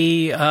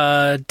way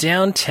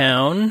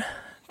downtown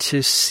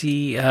to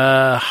see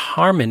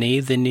Harmony,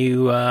 the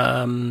new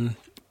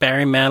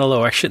Barry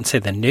Manilow. I shouldn't say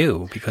the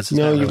new, because it's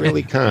you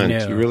really can't.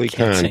 New. You really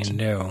can't. Say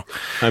new.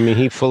 I mean,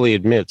 he fully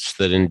admits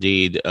that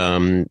indeed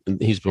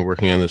he's been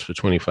working on this for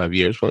 25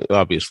 years. Well,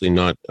 obviously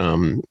not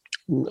always.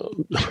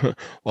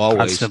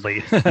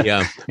 Constantly.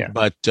 yeah,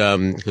 but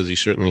because he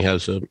certainly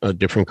has a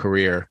different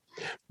career.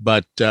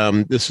 But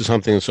this is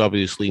something that's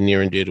obviously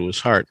near and dear to his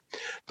heart.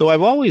 Though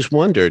I've always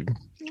wondered,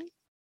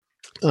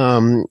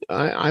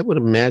 I would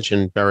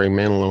imagine Barry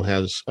Manilow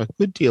has a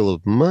good deal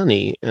of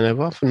money, and I've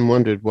often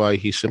wondered why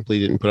he simply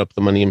didn't put up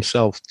the money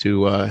himself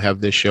to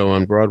have this show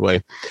on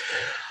Broadway.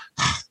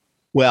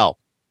 Well,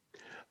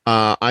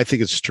 I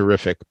think it's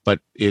terrific, but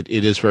it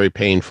is very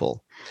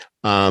painful.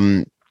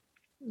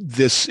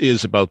 This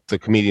is about the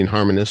comedian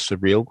harmonists, a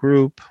real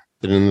group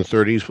that in the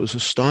 30s was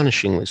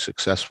astonishingly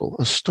successful.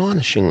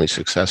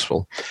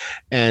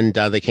 And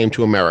they came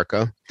to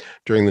America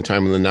during the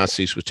time when the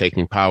Nazis were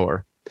taking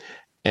power.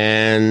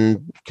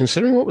 And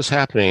considering what was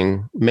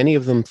happening, many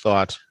of them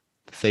thought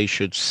they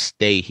should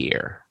stay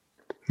here.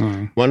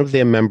 One of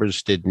their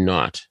members did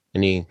not,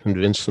 and he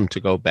convinced them to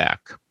go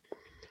back.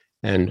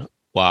 And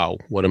wow,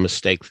 what a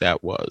mistake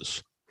that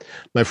was.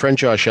 My friend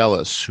Josh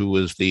Ellis, who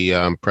was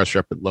the press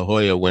rep at La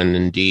Jolla when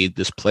indeed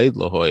this played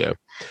La Jolla,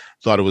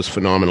 thought it was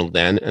phenomenal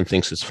then and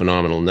thinks it's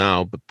phenomenal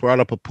now, but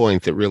brought up a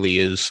point that really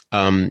is,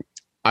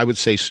 I would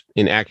say,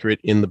 inaccurate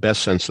in the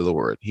best sense of the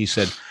word. He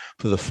said,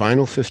 for the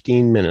final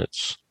 15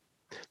 minutes,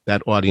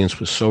 that audience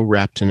was so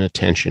wrapped in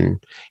attention,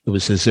 it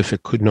was as if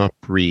it could not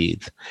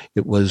breathe.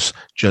 It was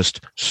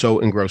just so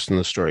engrossed in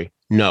the story.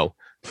 No,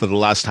 for the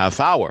last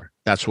half hour,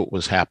 that's what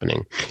was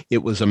happening. It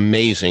was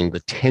amazing, the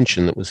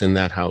tension that was in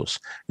that house,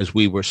 as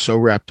we were so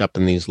wrapped up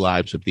in these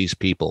lives of these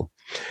people.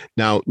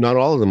 Now, not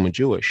all of them were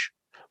Jewish,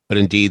 but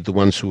indeed the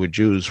ones who were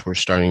Jews were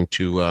starting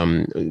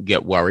to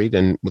get worried,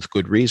 and with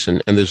good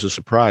reason. And there's a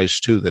surprise,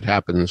 too, that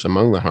happens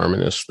among the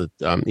harmonists that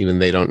even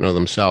they don't know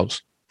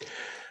themselves.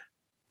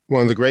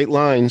 One of the great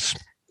lines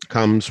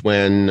comes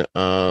when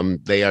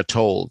they are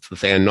told that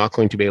they are not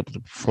going to be able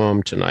to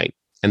perform tonight.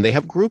 And they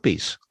have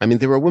groupies. I mean,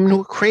 there are women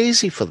who are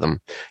crazy for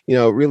them,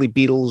 really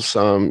Beatles,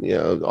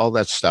 all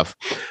that stuff.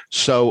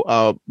 So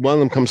one of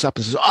them comes up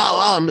and says,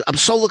 I'm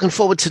so looking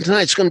forward to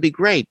tonight. It's going to be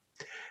great.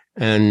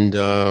 And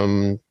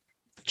the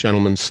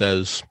gentleman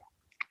says,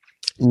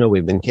 no,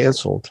 we've been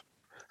canceled.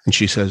 And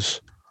she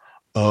says,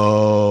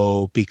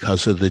 oh,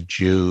 because of the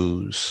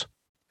Jews.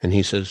 And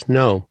he says,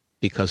 no,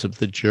 because of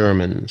the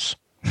Germans.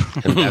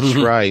 And that's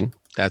right.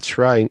 That's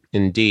right,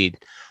 indeed.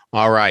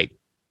 All right.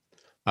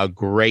 A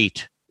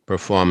great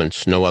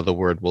performance, no other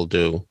word will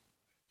do,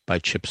 by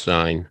Chip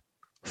Zien.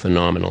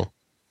 Phenomenal,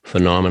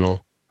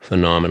 phenomenal,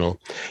 phenomenal.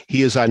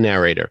 He is our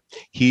narrator.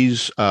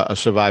 He's a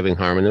surviving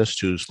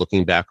harmonist who's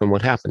looking back on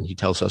what happened. He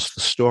tells us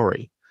the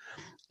story.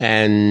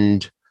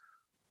 And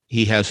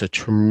he has a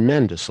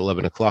tremendous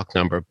 11 o'clock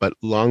number, but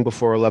long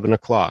before 11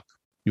 o'clock,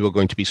 you are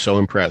going to be so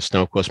impressed.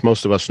 Now, of course,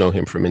 most of us know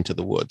him from Into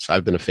the Woods.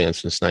 I've been a fan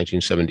since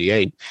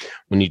 1978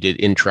 when he did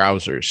In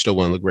Trousers, still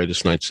one of the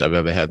greatest nights I've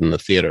ever had in the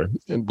theater,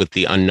 with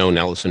the unknown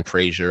Alison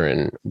Fraser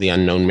and the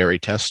unknown Mary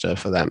Testa,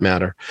 for that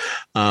matter,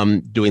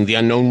 doing the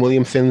unknown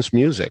William Finn's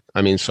music.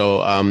 I mean,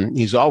 so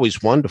he's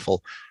always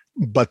wonderful,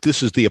 but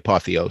this is the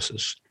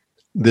apotheosis.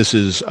 This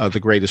is the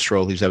greatest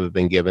role he's ever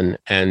been given.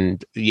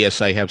 And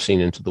yes, I have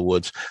seen Into the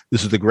Woods.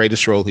 This is the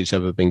greatest role he's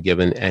ever been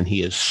given, and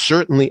he is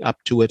certainly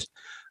up to it.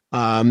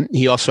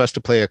 He also has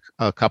to play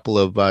a couple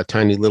of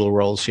tiny little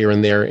roles here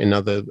and there in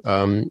other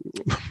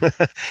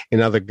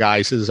in other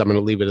guises. I'm going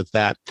to leave it at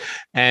that.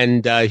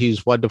 And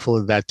he's wonderful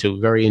at that too.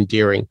 Very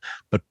endearing.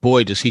 But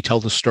boy, does he tell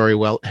the story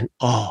well. And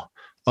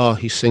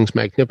he sings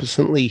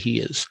magnificently. He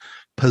is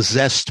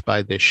possessed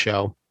by this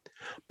show.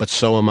 But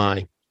so am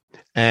I.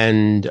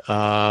 And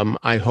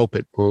I hope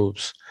it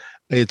moves.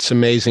 It's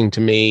amazing to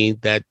me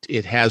that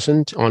it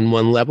hasn't on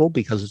one level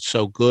because it's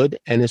so good.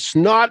 And it's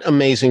not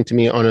amazing to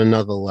me on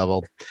another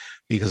level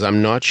because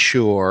I'm not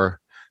sure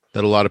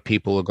that a lot of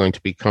people are going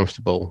to be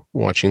comfortable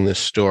watching this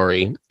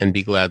story and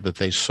be glad that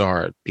they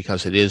saw it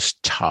because it is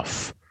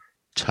tough.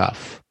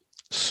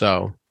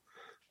 So,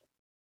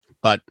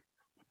 but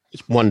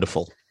it's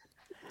wonderful.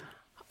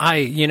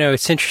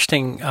 It's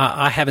interesting.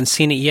 I haven't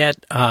seen it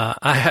yet.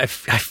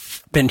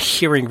 I've been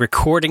hearing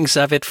recordings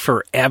of it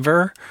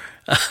forever.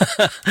 Various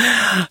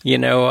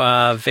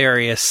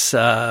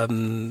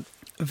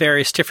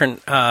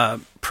different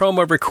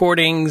promo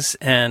recordings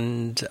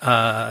and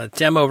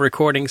demo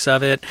recordings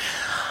of it.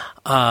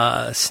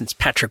 Since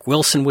Patrick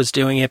Wilson was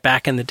doing it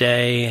back in the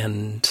day,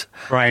 and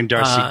Brian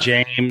Darcy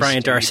James,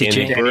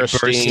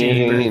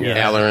 Burstein,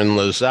 Alan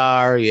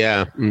Lazar,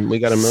 we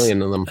got a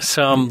million of them.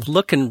 So I'm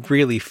looking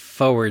really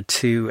forward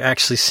to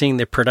actually seeing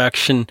the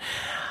production.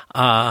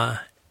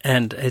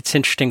 And it's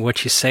interesting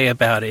what you say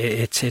about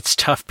it. It's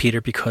tough,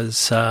 Peter,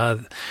 because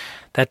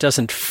that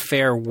doesn't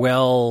fare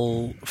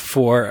well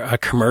for a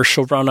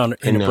commercial run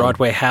in a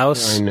Broadway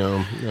house. I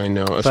know.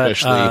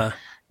 Especially,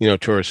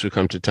 tourists who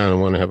come to town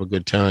and want to have a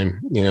good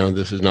time.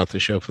 This is not the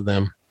show for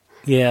them.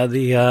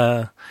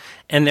 Yeah,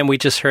 and then we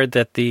just heard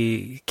that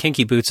the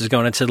Kinky Boots is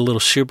going into the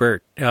Little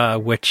Schubert,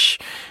 which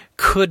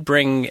could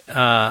bring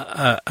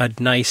a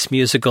nice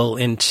musical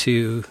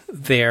into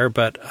there,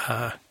 but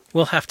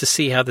we'll have to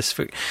see how this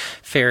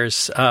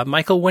fares.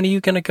 Michael, when are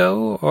you going to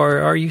go, or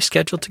are you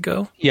scheduled to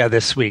go? Yeah,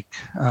 this week.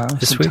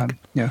 This week?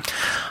 Yeah.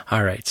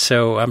 All right.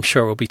 So I'm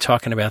sure we'll be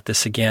talking about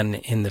this again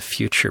in the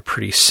future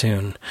pretty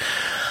soon.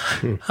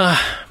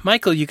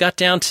 Michael, you got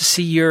down to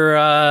see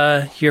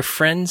your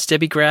friends,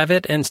 Debbie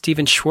Gravitt and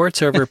Stephen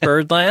Schwartz, over at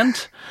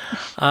Birdland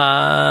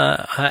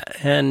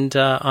and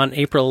on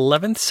April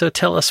 11th. So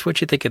tell us what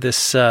you think of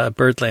this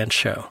Birdland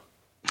show.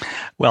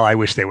 Well, I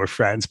wish they were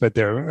friends, but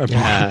they're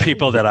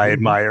people that I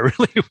admire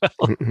really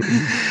well.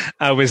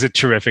 It was a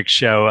terrific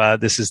show.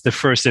 This is the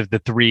first of the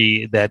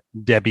three that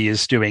Debbie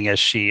is doing, as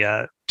she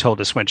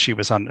told us when she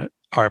was on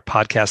our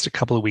podcast a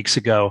couple of weeks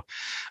ago,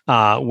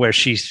 where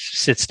she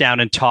sits down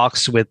and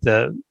talks with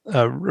a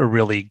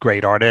really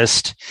great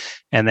artist.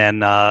 And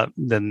then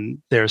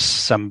there's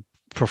some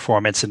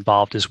performance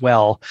involved as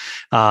well.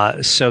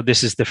 So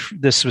this was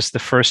the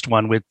first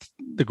one with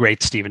the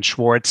great Stephen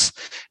Schwartz,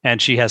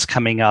 and she has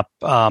coming up.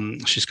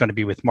 She's going to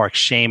be with Mark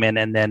Shaman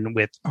and then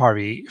with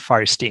Harvey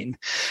Fierstein.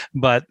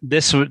 But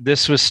this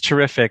was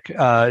terrific.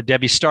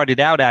 Debbie started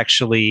out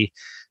actually.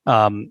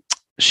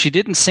 She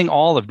didn't sing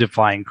all of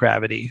Defying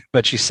Gravity,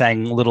 but she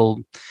sang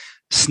little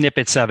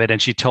snippets of it,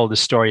 and she told a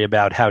story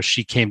about how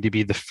she came to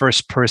be the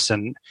first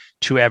person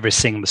to ever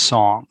sing the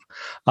song.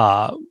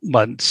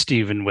 But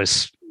Stephen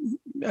was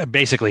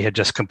basically had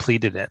just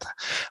completed it.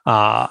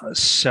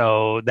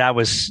 So that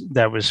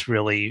was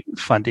really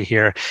fun to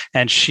hear.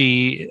 And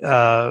she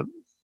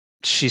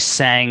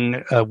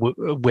sang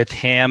with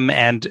him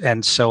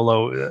and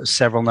solo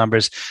several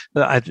numbers.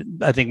 I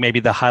think maybe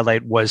the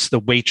highlight was the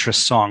Waitress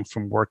song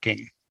from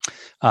Working.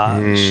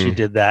 She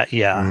did that.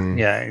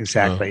 Yeah,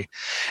 exactly.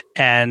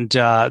 And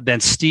then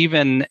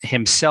Stephen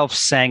himself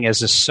sang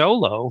as a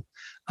solo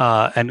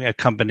and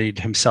accompanied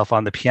himself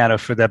on the piano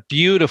for that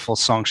beautiful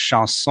song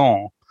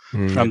Chanson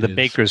from The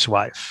Baker's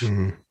Wife.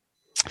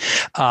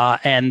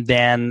 And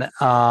then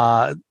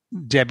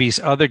Debbie's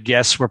other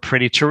guests were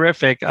pretty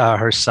terrific.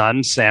 Her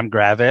son, Sam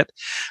Gravitt,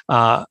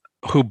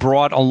 who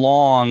brought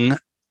along,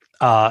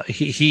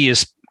 he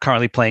is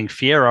currently playing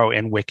Fiyero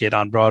in Wicked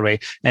on Broadway,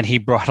 and he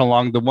brought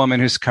along the woman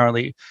who's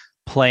currently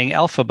playing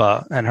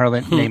Elphaba, and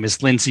her name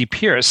is Lindsay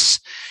Pierce.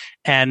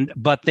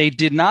 But they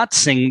did not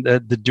sing the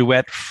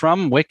duet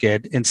from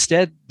Wicked.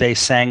 Instead, they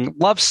sang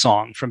Love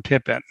Song from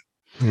Pippin.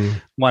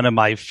 One of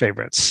my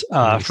favorites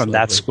from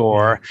that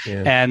score.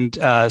 Yeah.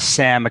 And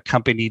Sam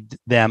accompanied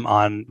them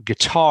on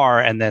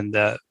guitar, and then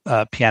the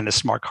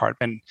pianist Mark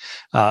Hartman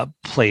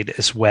played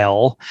as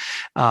well.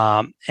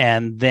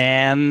 And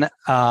then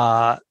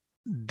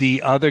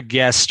the other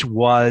guest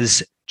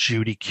was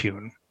Judy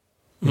Kuhn,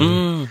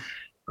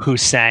 who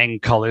sang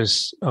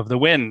Colors of the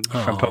Wind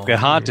from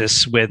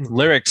Pocahontas with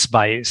lyrics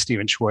by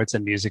Stephen Schwartz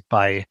and music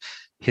by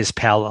his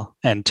pal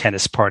and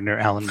tennis partner,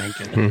 Alan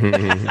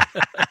Menken.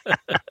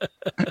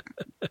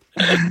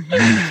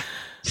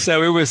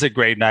 So it was a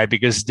great night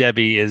because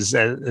Debbie is,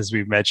 as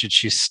we've mentioned,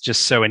 she's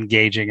just so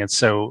engaging and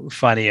so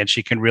funny, and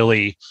she can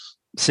really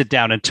sit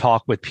down and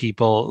talk with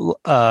people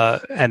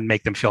and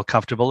make them feel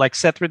comfortable, like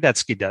Seth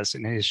Rudetsky does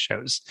in his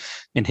shows,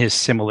 in his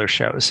similar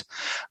shows.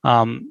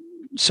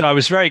 So I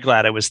was very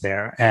glad I was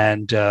there,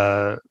 and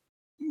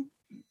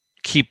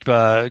keep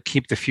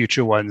the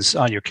future ones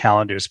on your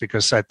calendars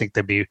because I think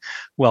they'd be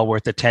well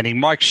worth attending.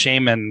 Mark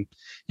Shaman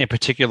in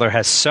particular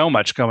has so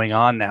much going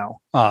on now,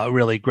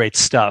 really great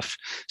stuff.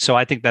 So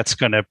I think that's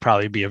going to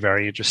probably be a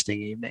very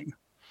interesting evening.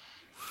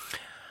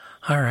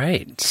 All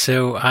right.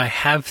 So I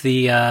have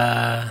the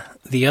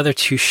other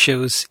two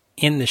shows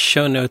in the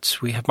show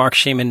notes. We have Mark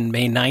Shaman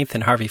May 9th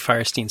and Harvey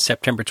Fierstein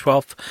September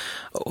 12th.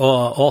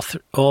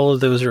 All of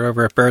those are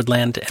over at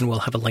Birdland, and we'll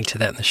have a link to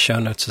that in the show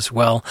notes as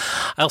well.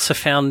 I also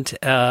found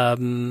a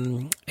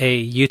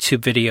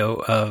YouTube video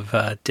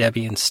of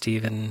Debbie and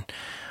Stephen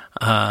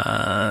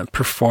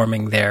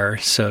performing there.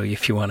 So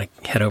if you want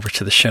to head over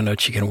to the show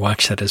notes, you can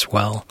watch that as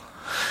well.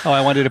 Oh,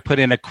 I wanted to put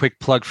in a quick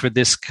plug for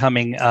this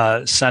coming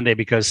Sunday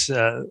because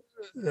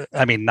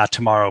not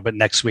tomorrow, but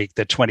next week,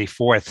 the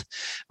 24th,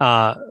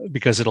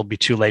 because it'll be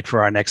too late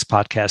for our next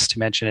podcast to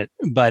mention it.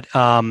 But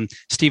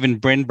Stephen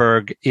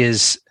Brinberg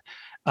is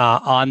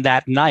on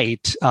that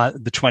night,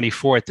 the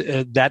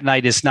 24th. That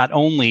night is not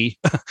only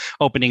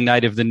opening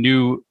night of the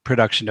new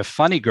production of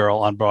Funny Girl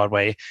on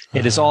Broadway,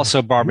 it is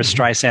also Barbra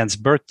Streisand's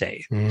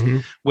birthday,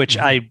 which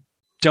I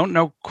don't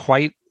know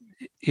quite,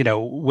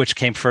 which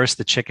came first,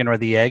 the chicken or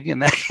the egg in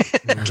that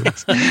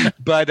case.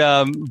 But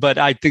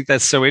I think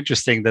that's so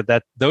interesting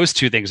that those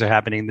two things are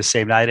happening the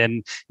same night.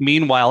 And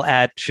meanwhile,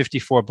 at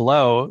 54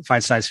 Below,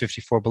 Feinstein's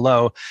 54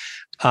 Below,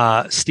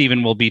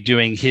 Stephen will be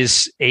doing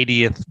his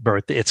 80th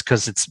birthday. It's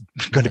because it's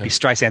going to be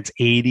Streisand's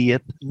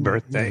 80th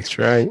birthday. That's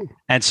right.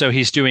 And so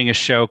he's doing a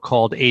show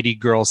called 80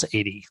 Girls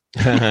 80.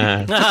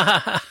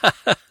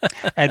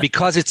 And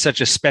because it's such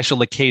a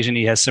special occasion,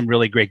 he has some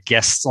really great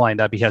guests lined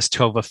up. He has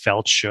Tova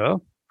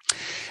Feldschuh.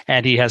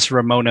 And he has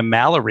Ramona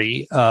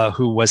Mallory,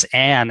 who was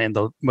Anne in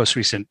the most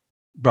recent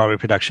Broadway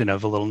production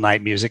of A Little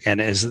Night Music, and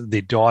is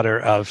the daughter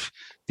of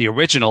the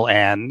original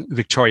Anne,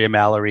 Victoria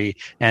Mallory,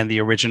 and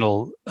the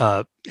original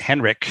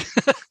Henrik,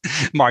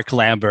 Mark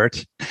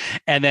Lambert.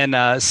 And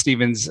then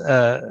Stephen's,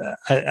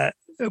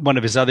 one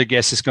of his other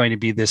guests is going to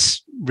be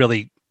this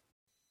really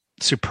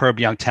superb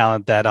young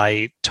talent that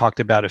I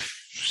talked about a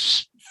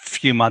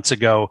few months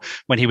ago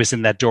when he was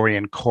in that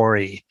Dorian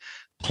Corey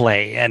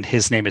play, and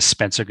his name is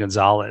Spencer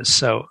Gonzalez.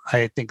 So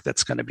I think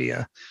that's going to be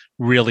a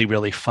really,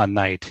 really fun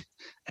night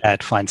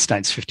at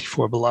Feinstein's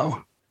 54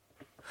 Below.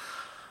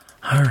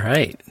 All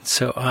right.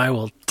 So I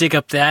will dig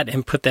up that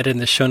and put that in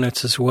the show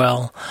notes as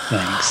well.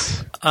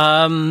 Thanks.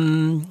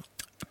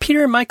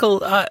 Peter and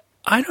Michael,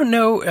 I don't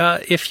know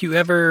if you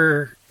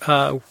ever,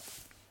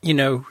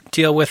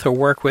 deal with or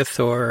work with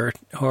or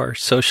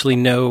socially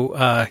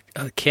know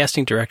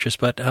casting directors,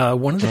 but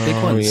one of the big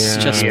ones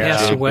just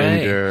passed Jay away.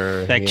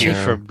 Binder, Thank you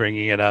for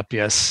bringing it up.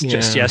 Yes,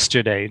 just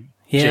yesterday,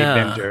 Jay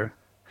Binder.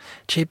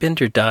 Jay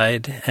Binder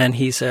died, and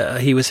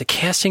he was a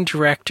casting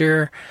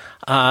director.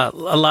 A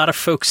lot of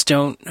folks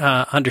don't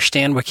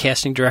understand what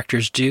casting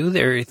directors do.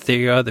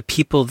 They are the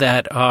people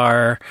that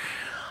are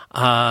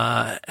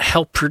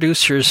help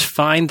producers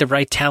find the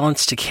right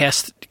talents to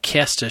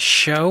cast a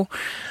show.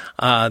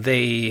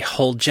 They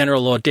hold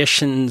general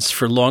auditions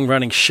for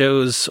long-running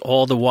shows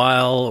all the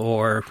while,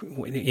 or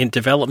in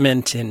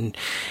development. And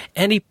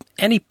any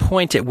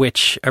point at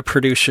which a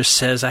producer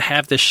says, "I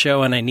have this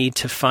show and I need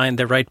to find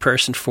the right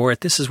person for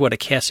it," this is what a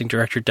casting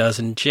director does.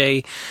 And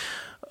Jay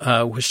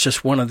was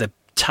just one of the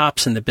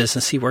tops in the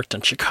business. He worked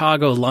on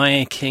Chicago,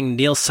 Lion King,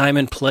 Neil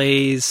Simon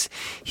plays.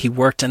 He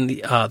worked on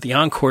the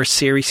Encore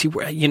series.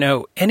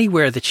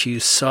 Anywhere that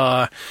you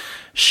saw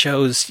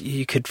shows,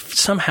 you could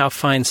somehow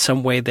find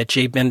some way that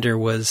Jay Binder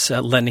was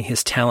lending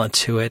his talent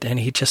to it, and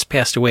he just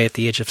passed away at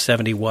the age of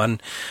 71.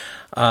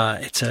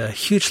 It's a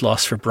huge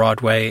loss for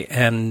Broadway,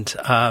 and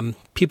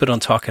people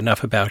don't talk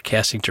enough about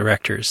casting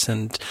directors,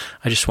 and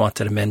I just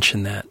wanted to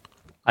mention that.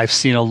 I've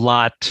seen a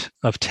lot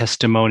of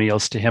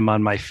testimonials to him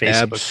on my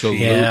Facebook.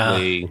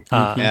 Absolutely.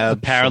 Yeah.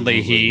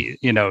 Apparently he,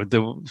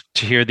 to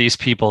hear these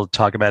people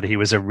talk about it, he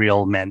was a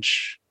real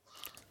mensch.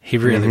 He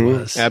really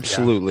was.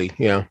 Absolutely.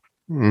 Yeah.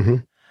 Mm-hmm.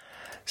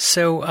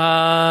 So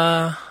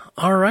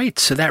All right,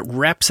 so that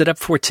wraps it up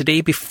for today.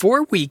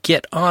 Before we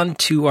get on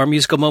to our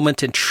musical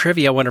moment and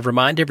trivia, I want to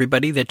remind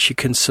everybody that you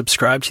can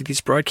subscribe to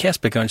these broadcasts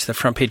by going to the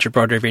front page of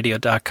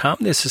BroadwayRadio.com.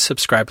 There's a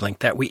subscribe link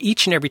that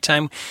each and every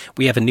time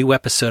we have a new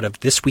episode of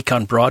This Week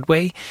on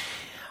Broadway,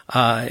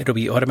 it'll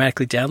be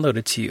automatically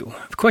downloaded to you.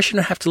 Of course, you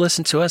don't have to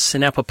listen to us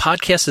in Apple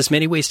Podcasts. There's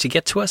many ways to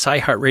get to us.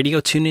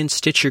 iHeartRadio, TuneIn,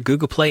 Stitcher,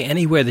 Google Play,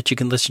 anywhere that you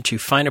can listen to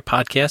finer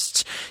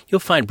podcasts, you'll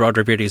find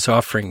Broadway Radio's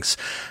offerings.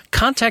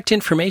 Contact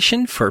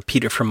information for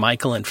Peter, from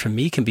Michael, and from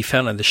me can be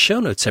found on the show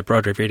notes at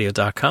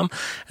BroadwayRadio.com,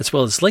 as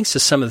well as links to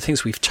some of the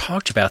things we've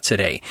talked about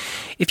today.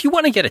 If you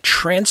want to get a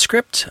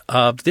transcript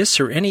of this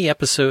or any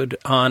episode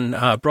on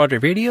Broadway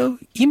Radio,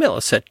 email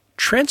us at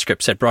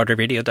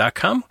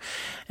transcripts@BroadwayRadio.com,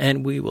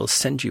 and we will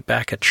send you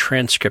back a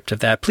transcript of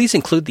that. Please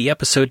include the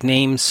episode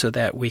name so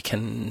that we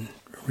can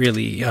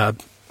really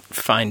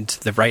find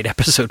the right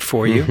episode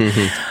for you,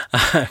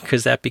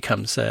 because that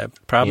becomes a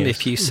problem.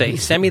 If you say,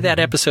 send me that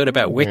episode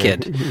about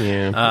Wicked,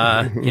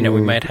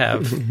 we might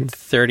have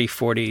 30,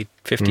 40,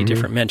 50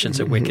 different mentions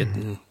of Wicked,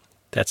 and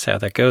that's how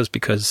that goes,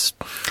 because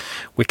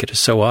Wicked is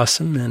so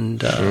awesome,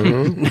 and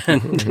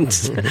and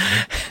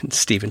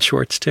Stephen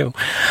Schwartz too.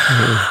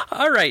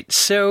 All right,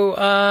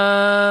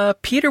 so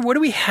Peter, what do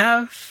we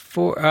have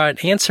for an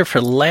answer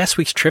for last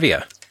week's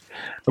trivia?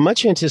 A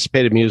much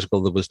anticipated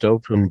musical that was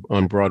opened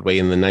on Broadway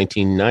in the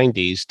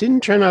 1990s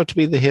didn't turn out to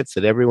be the hit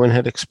that everyone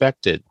had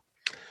expected.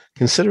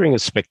 Considering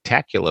its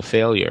spectacular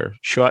failure,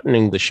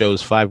 shortening the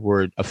show's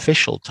 5-word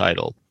official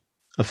title,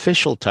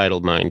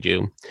 mind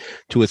you,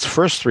 to its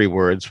first 3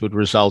 words would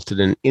result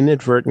in an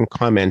inadvertent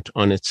comment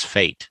on its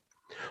fate.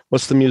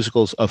 What's the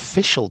musical's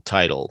official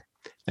title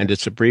and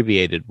its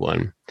abbreviated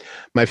one?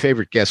 My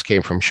favorite guess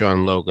came from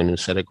Sean Logan, who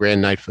said, "A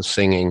grand night for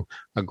singing,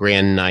 a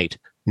grand night."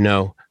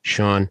 No,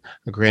 Sean,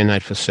 A Grand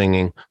Night for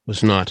Singing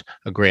was not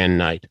a grand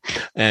night.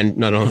 And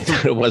not only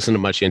that, it wasn't a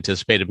much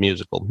anticipated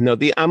musical. No,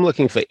 I'm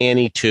looking for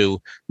Annie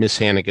 2, Miss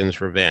Hannigan's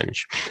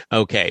Revenge.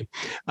 Okay.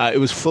 It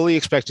was fully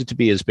expected to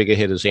be as big a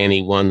hit as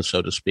Annie 1,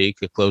 so to speak.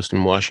 It closed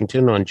in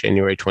Washington on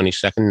January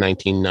 22nd,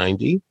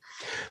 1990.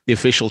 The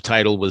official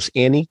title was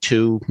Annie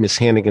 2, Miss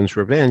Hannigan's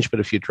Revenge, but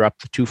if you drop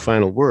the 2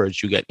 final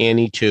words, you get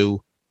Annie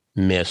 2,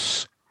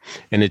 Miss.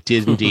 And it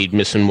did indeed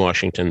miss in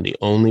Washington, the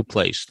only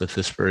place that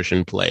this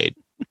version played.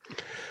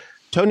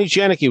 Tony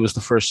Janicki was the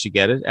first to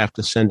get it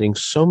after sending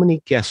so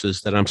many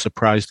guesses that I'm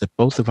surprised that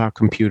both of our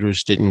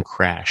computers didn't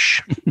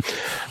crash.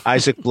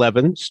 Isaac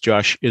Blevins,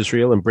 Josh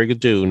Israel, and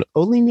Brigadoon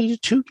only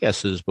needed 2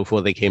 guesses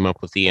before they came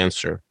up with the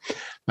answer.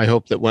 I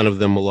hope that one of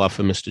them will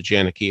offer Mr.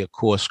 Janicki a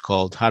course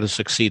called How to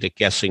Succeed at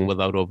Guessing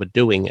Without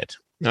Overdoing It.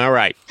 All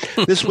right.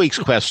 This week's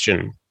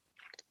question.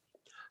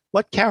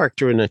 What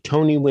character in a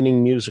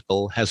Tony-winning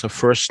musical has a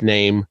first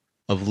name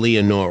of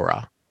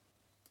Leonora?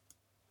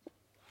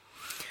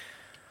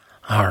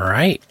 All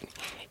right.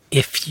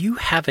 If you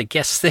have a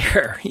guess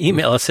there,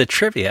 email us at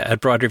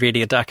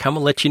trivia@BroadwayRadio.com.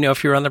 We'll let you know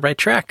if you're on the right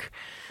track.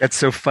 That's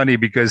so funny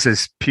because,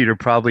 as Peter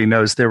probably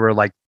knows, there were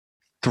like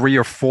 3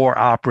 or 4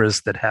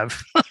 operas that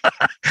have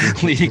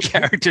leading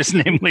characters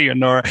named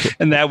Leonora,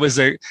 and that was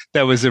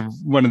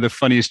one of the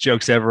funniest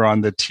jokes ever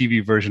on the TV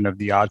version of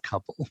The Odd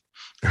Couple.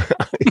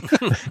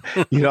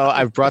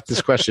 I've brought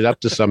this question up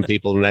to some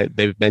people, and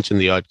they've mentioned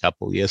The Odd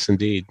Couple. Yes,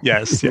 indeed.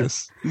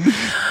 Yes.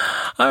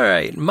 All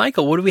right,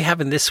 Michael, what do we have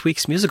in this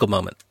week's musical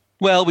moment?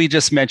 Well, we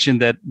just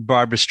mentioned that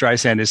Barbra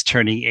Streisand is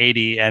turning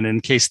 80, and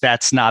in case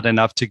that's not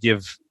enough to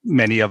give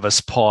many of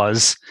us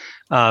pause,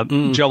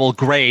 Joel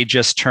Grey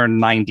just turned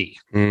 90.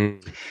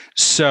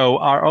 So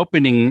our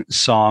opening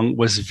song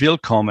was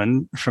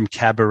Willkommen from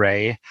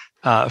Cabaret,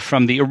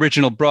 from the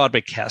original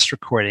Broadway cast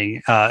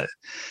recording,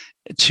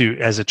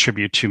 as a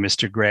tribute to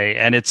Mr. Grey.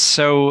 And it's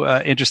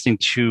so interesting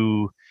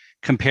to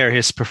compare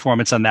his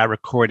performance on that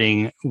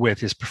recording with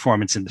his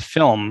performance in the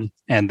film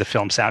and the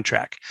film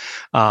soundtrack,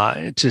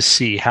 to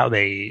see how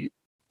the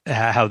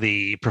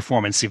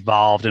performance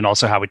evolved and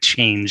also how it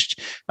changed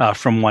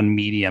from one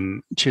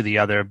medium to the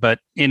other. But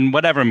in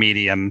whatever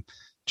medium,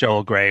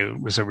 Joel Grey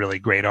is a really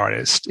great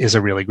artist,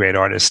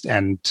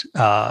 and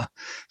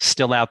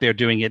still out there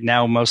doing it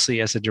now,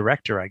 mostly as a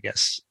director, I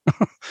guess.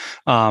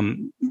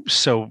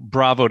 So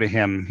bravo to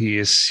him. He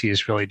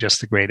is really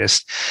just the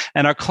greatest.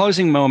 And our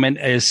closing moment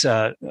is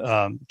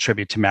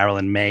tribute to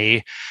Marilyn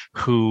May,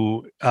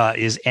 who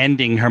is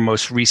ending her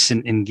most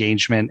recent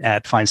engagement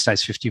at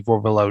Feinstein's 54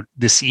 Below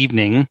this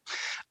evening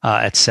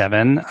at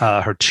 7,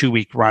 her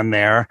 2-week run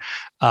there.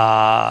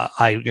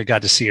 I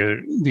got to see her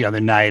the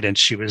other night, and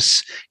she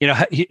was,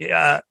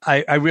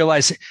 I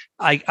realize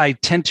I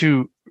tend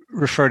to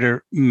refer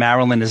to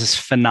Marilyn as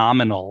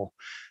phenomenal,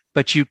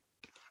 but you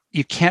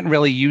can't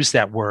really use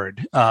that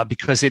word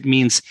because it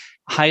means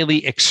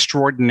highly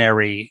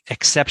extraordinary,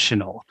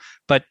 exceptional.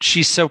 But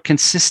she's so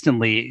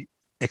consistently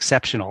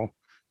exceptional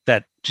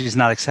that she's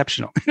not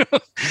exceptional.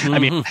 I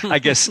mean, I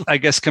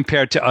guess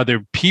compared to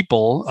other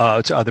people,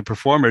 to other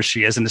performers,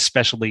 she is, and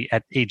especially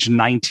at age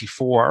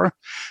 94,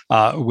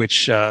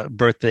 which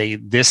birthday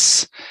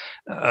this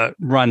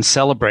run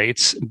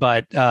celebrates.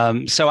 But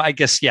so I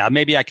guess,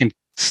 maybe I can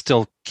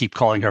still keep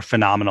calling her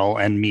phenomenal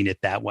and mean it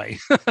that way.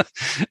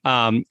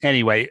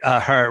 Anyway,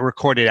 her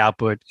recorded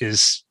output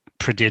is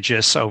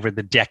prodigious over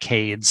the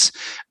decades.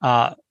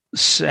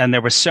 And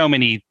there were so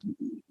many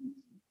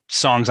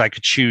songs I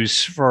could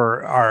choose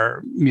for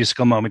our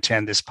musical moment to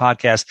end this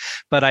podcast,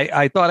 but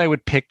I thought I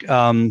would pick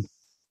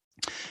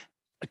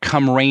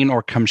Come Rain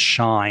or Come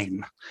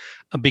Shine,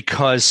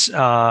 because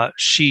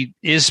she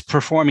is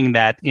performing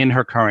that in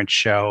her current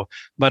show,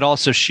 but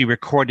also she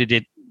recorded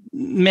it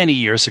many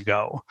years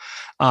ago,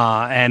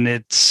 and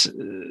it's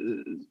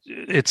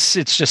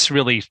just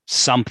really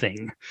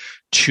something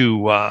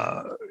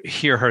to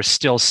hear her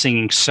still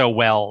singing so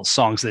well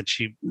songs that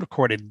she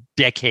recorded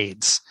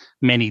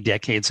many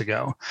decades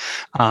ago.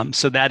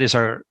 So that is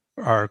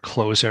our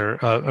closer,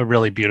 a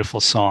really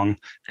beautiful song,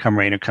 Come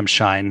Rain or Come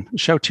Shine,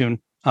 show tune.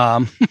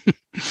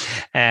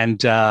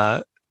 And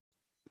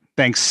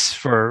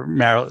thanks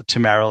to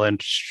Marilyn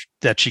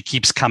that she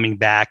keeps coming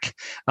back.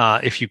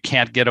 If you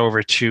can't run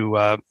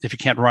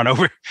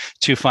over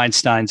to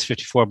Feinstein's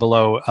 54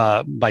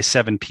 Below by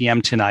 7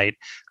 p.m. tonight,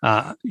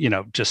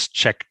 just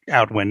check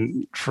out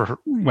when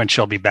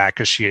she'll be back,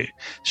 because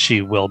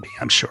she will be,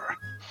 I'm sure.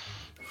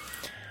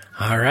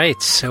 All right.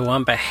 So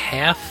on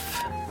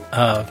behalf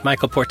of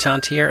Michael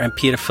Portantiere and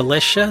Peter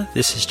Felicia,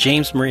 this is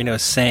James Marino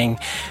saying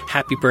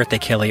happy birthday,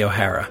 Kelly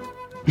O'Hara.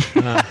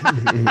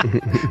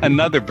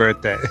 Another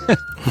birthday.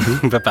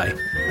 Bye-bye.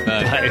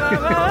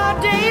 Bye.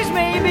 Days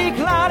may be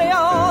cloudy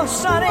or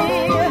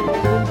sunny.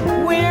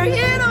 We're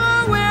in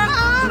or we're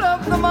out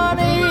of the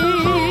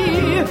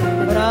money.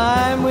 But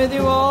I'm with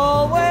you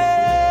always.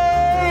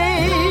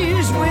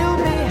 We'll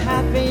be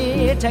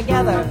happy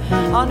together,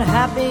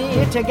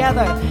 unhappy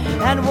together.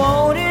 And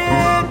won't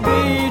it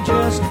be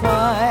just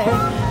fine?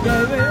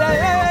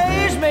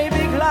 Days may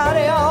be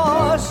cloudy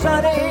or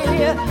sunny.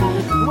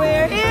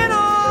 We're in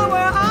or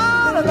we're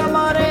out of the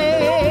money.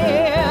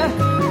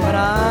 But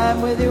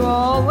I'm with you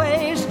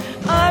always.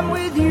 I'm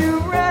with you,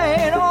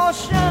 rain or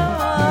shine.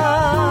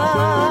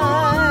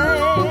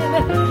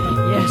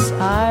 Yes,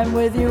 I'm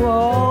with you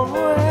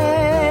always.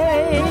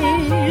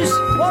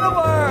 What a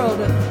world,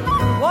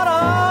 what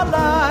a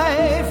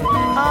life.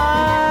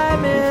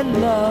 I'm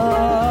in love.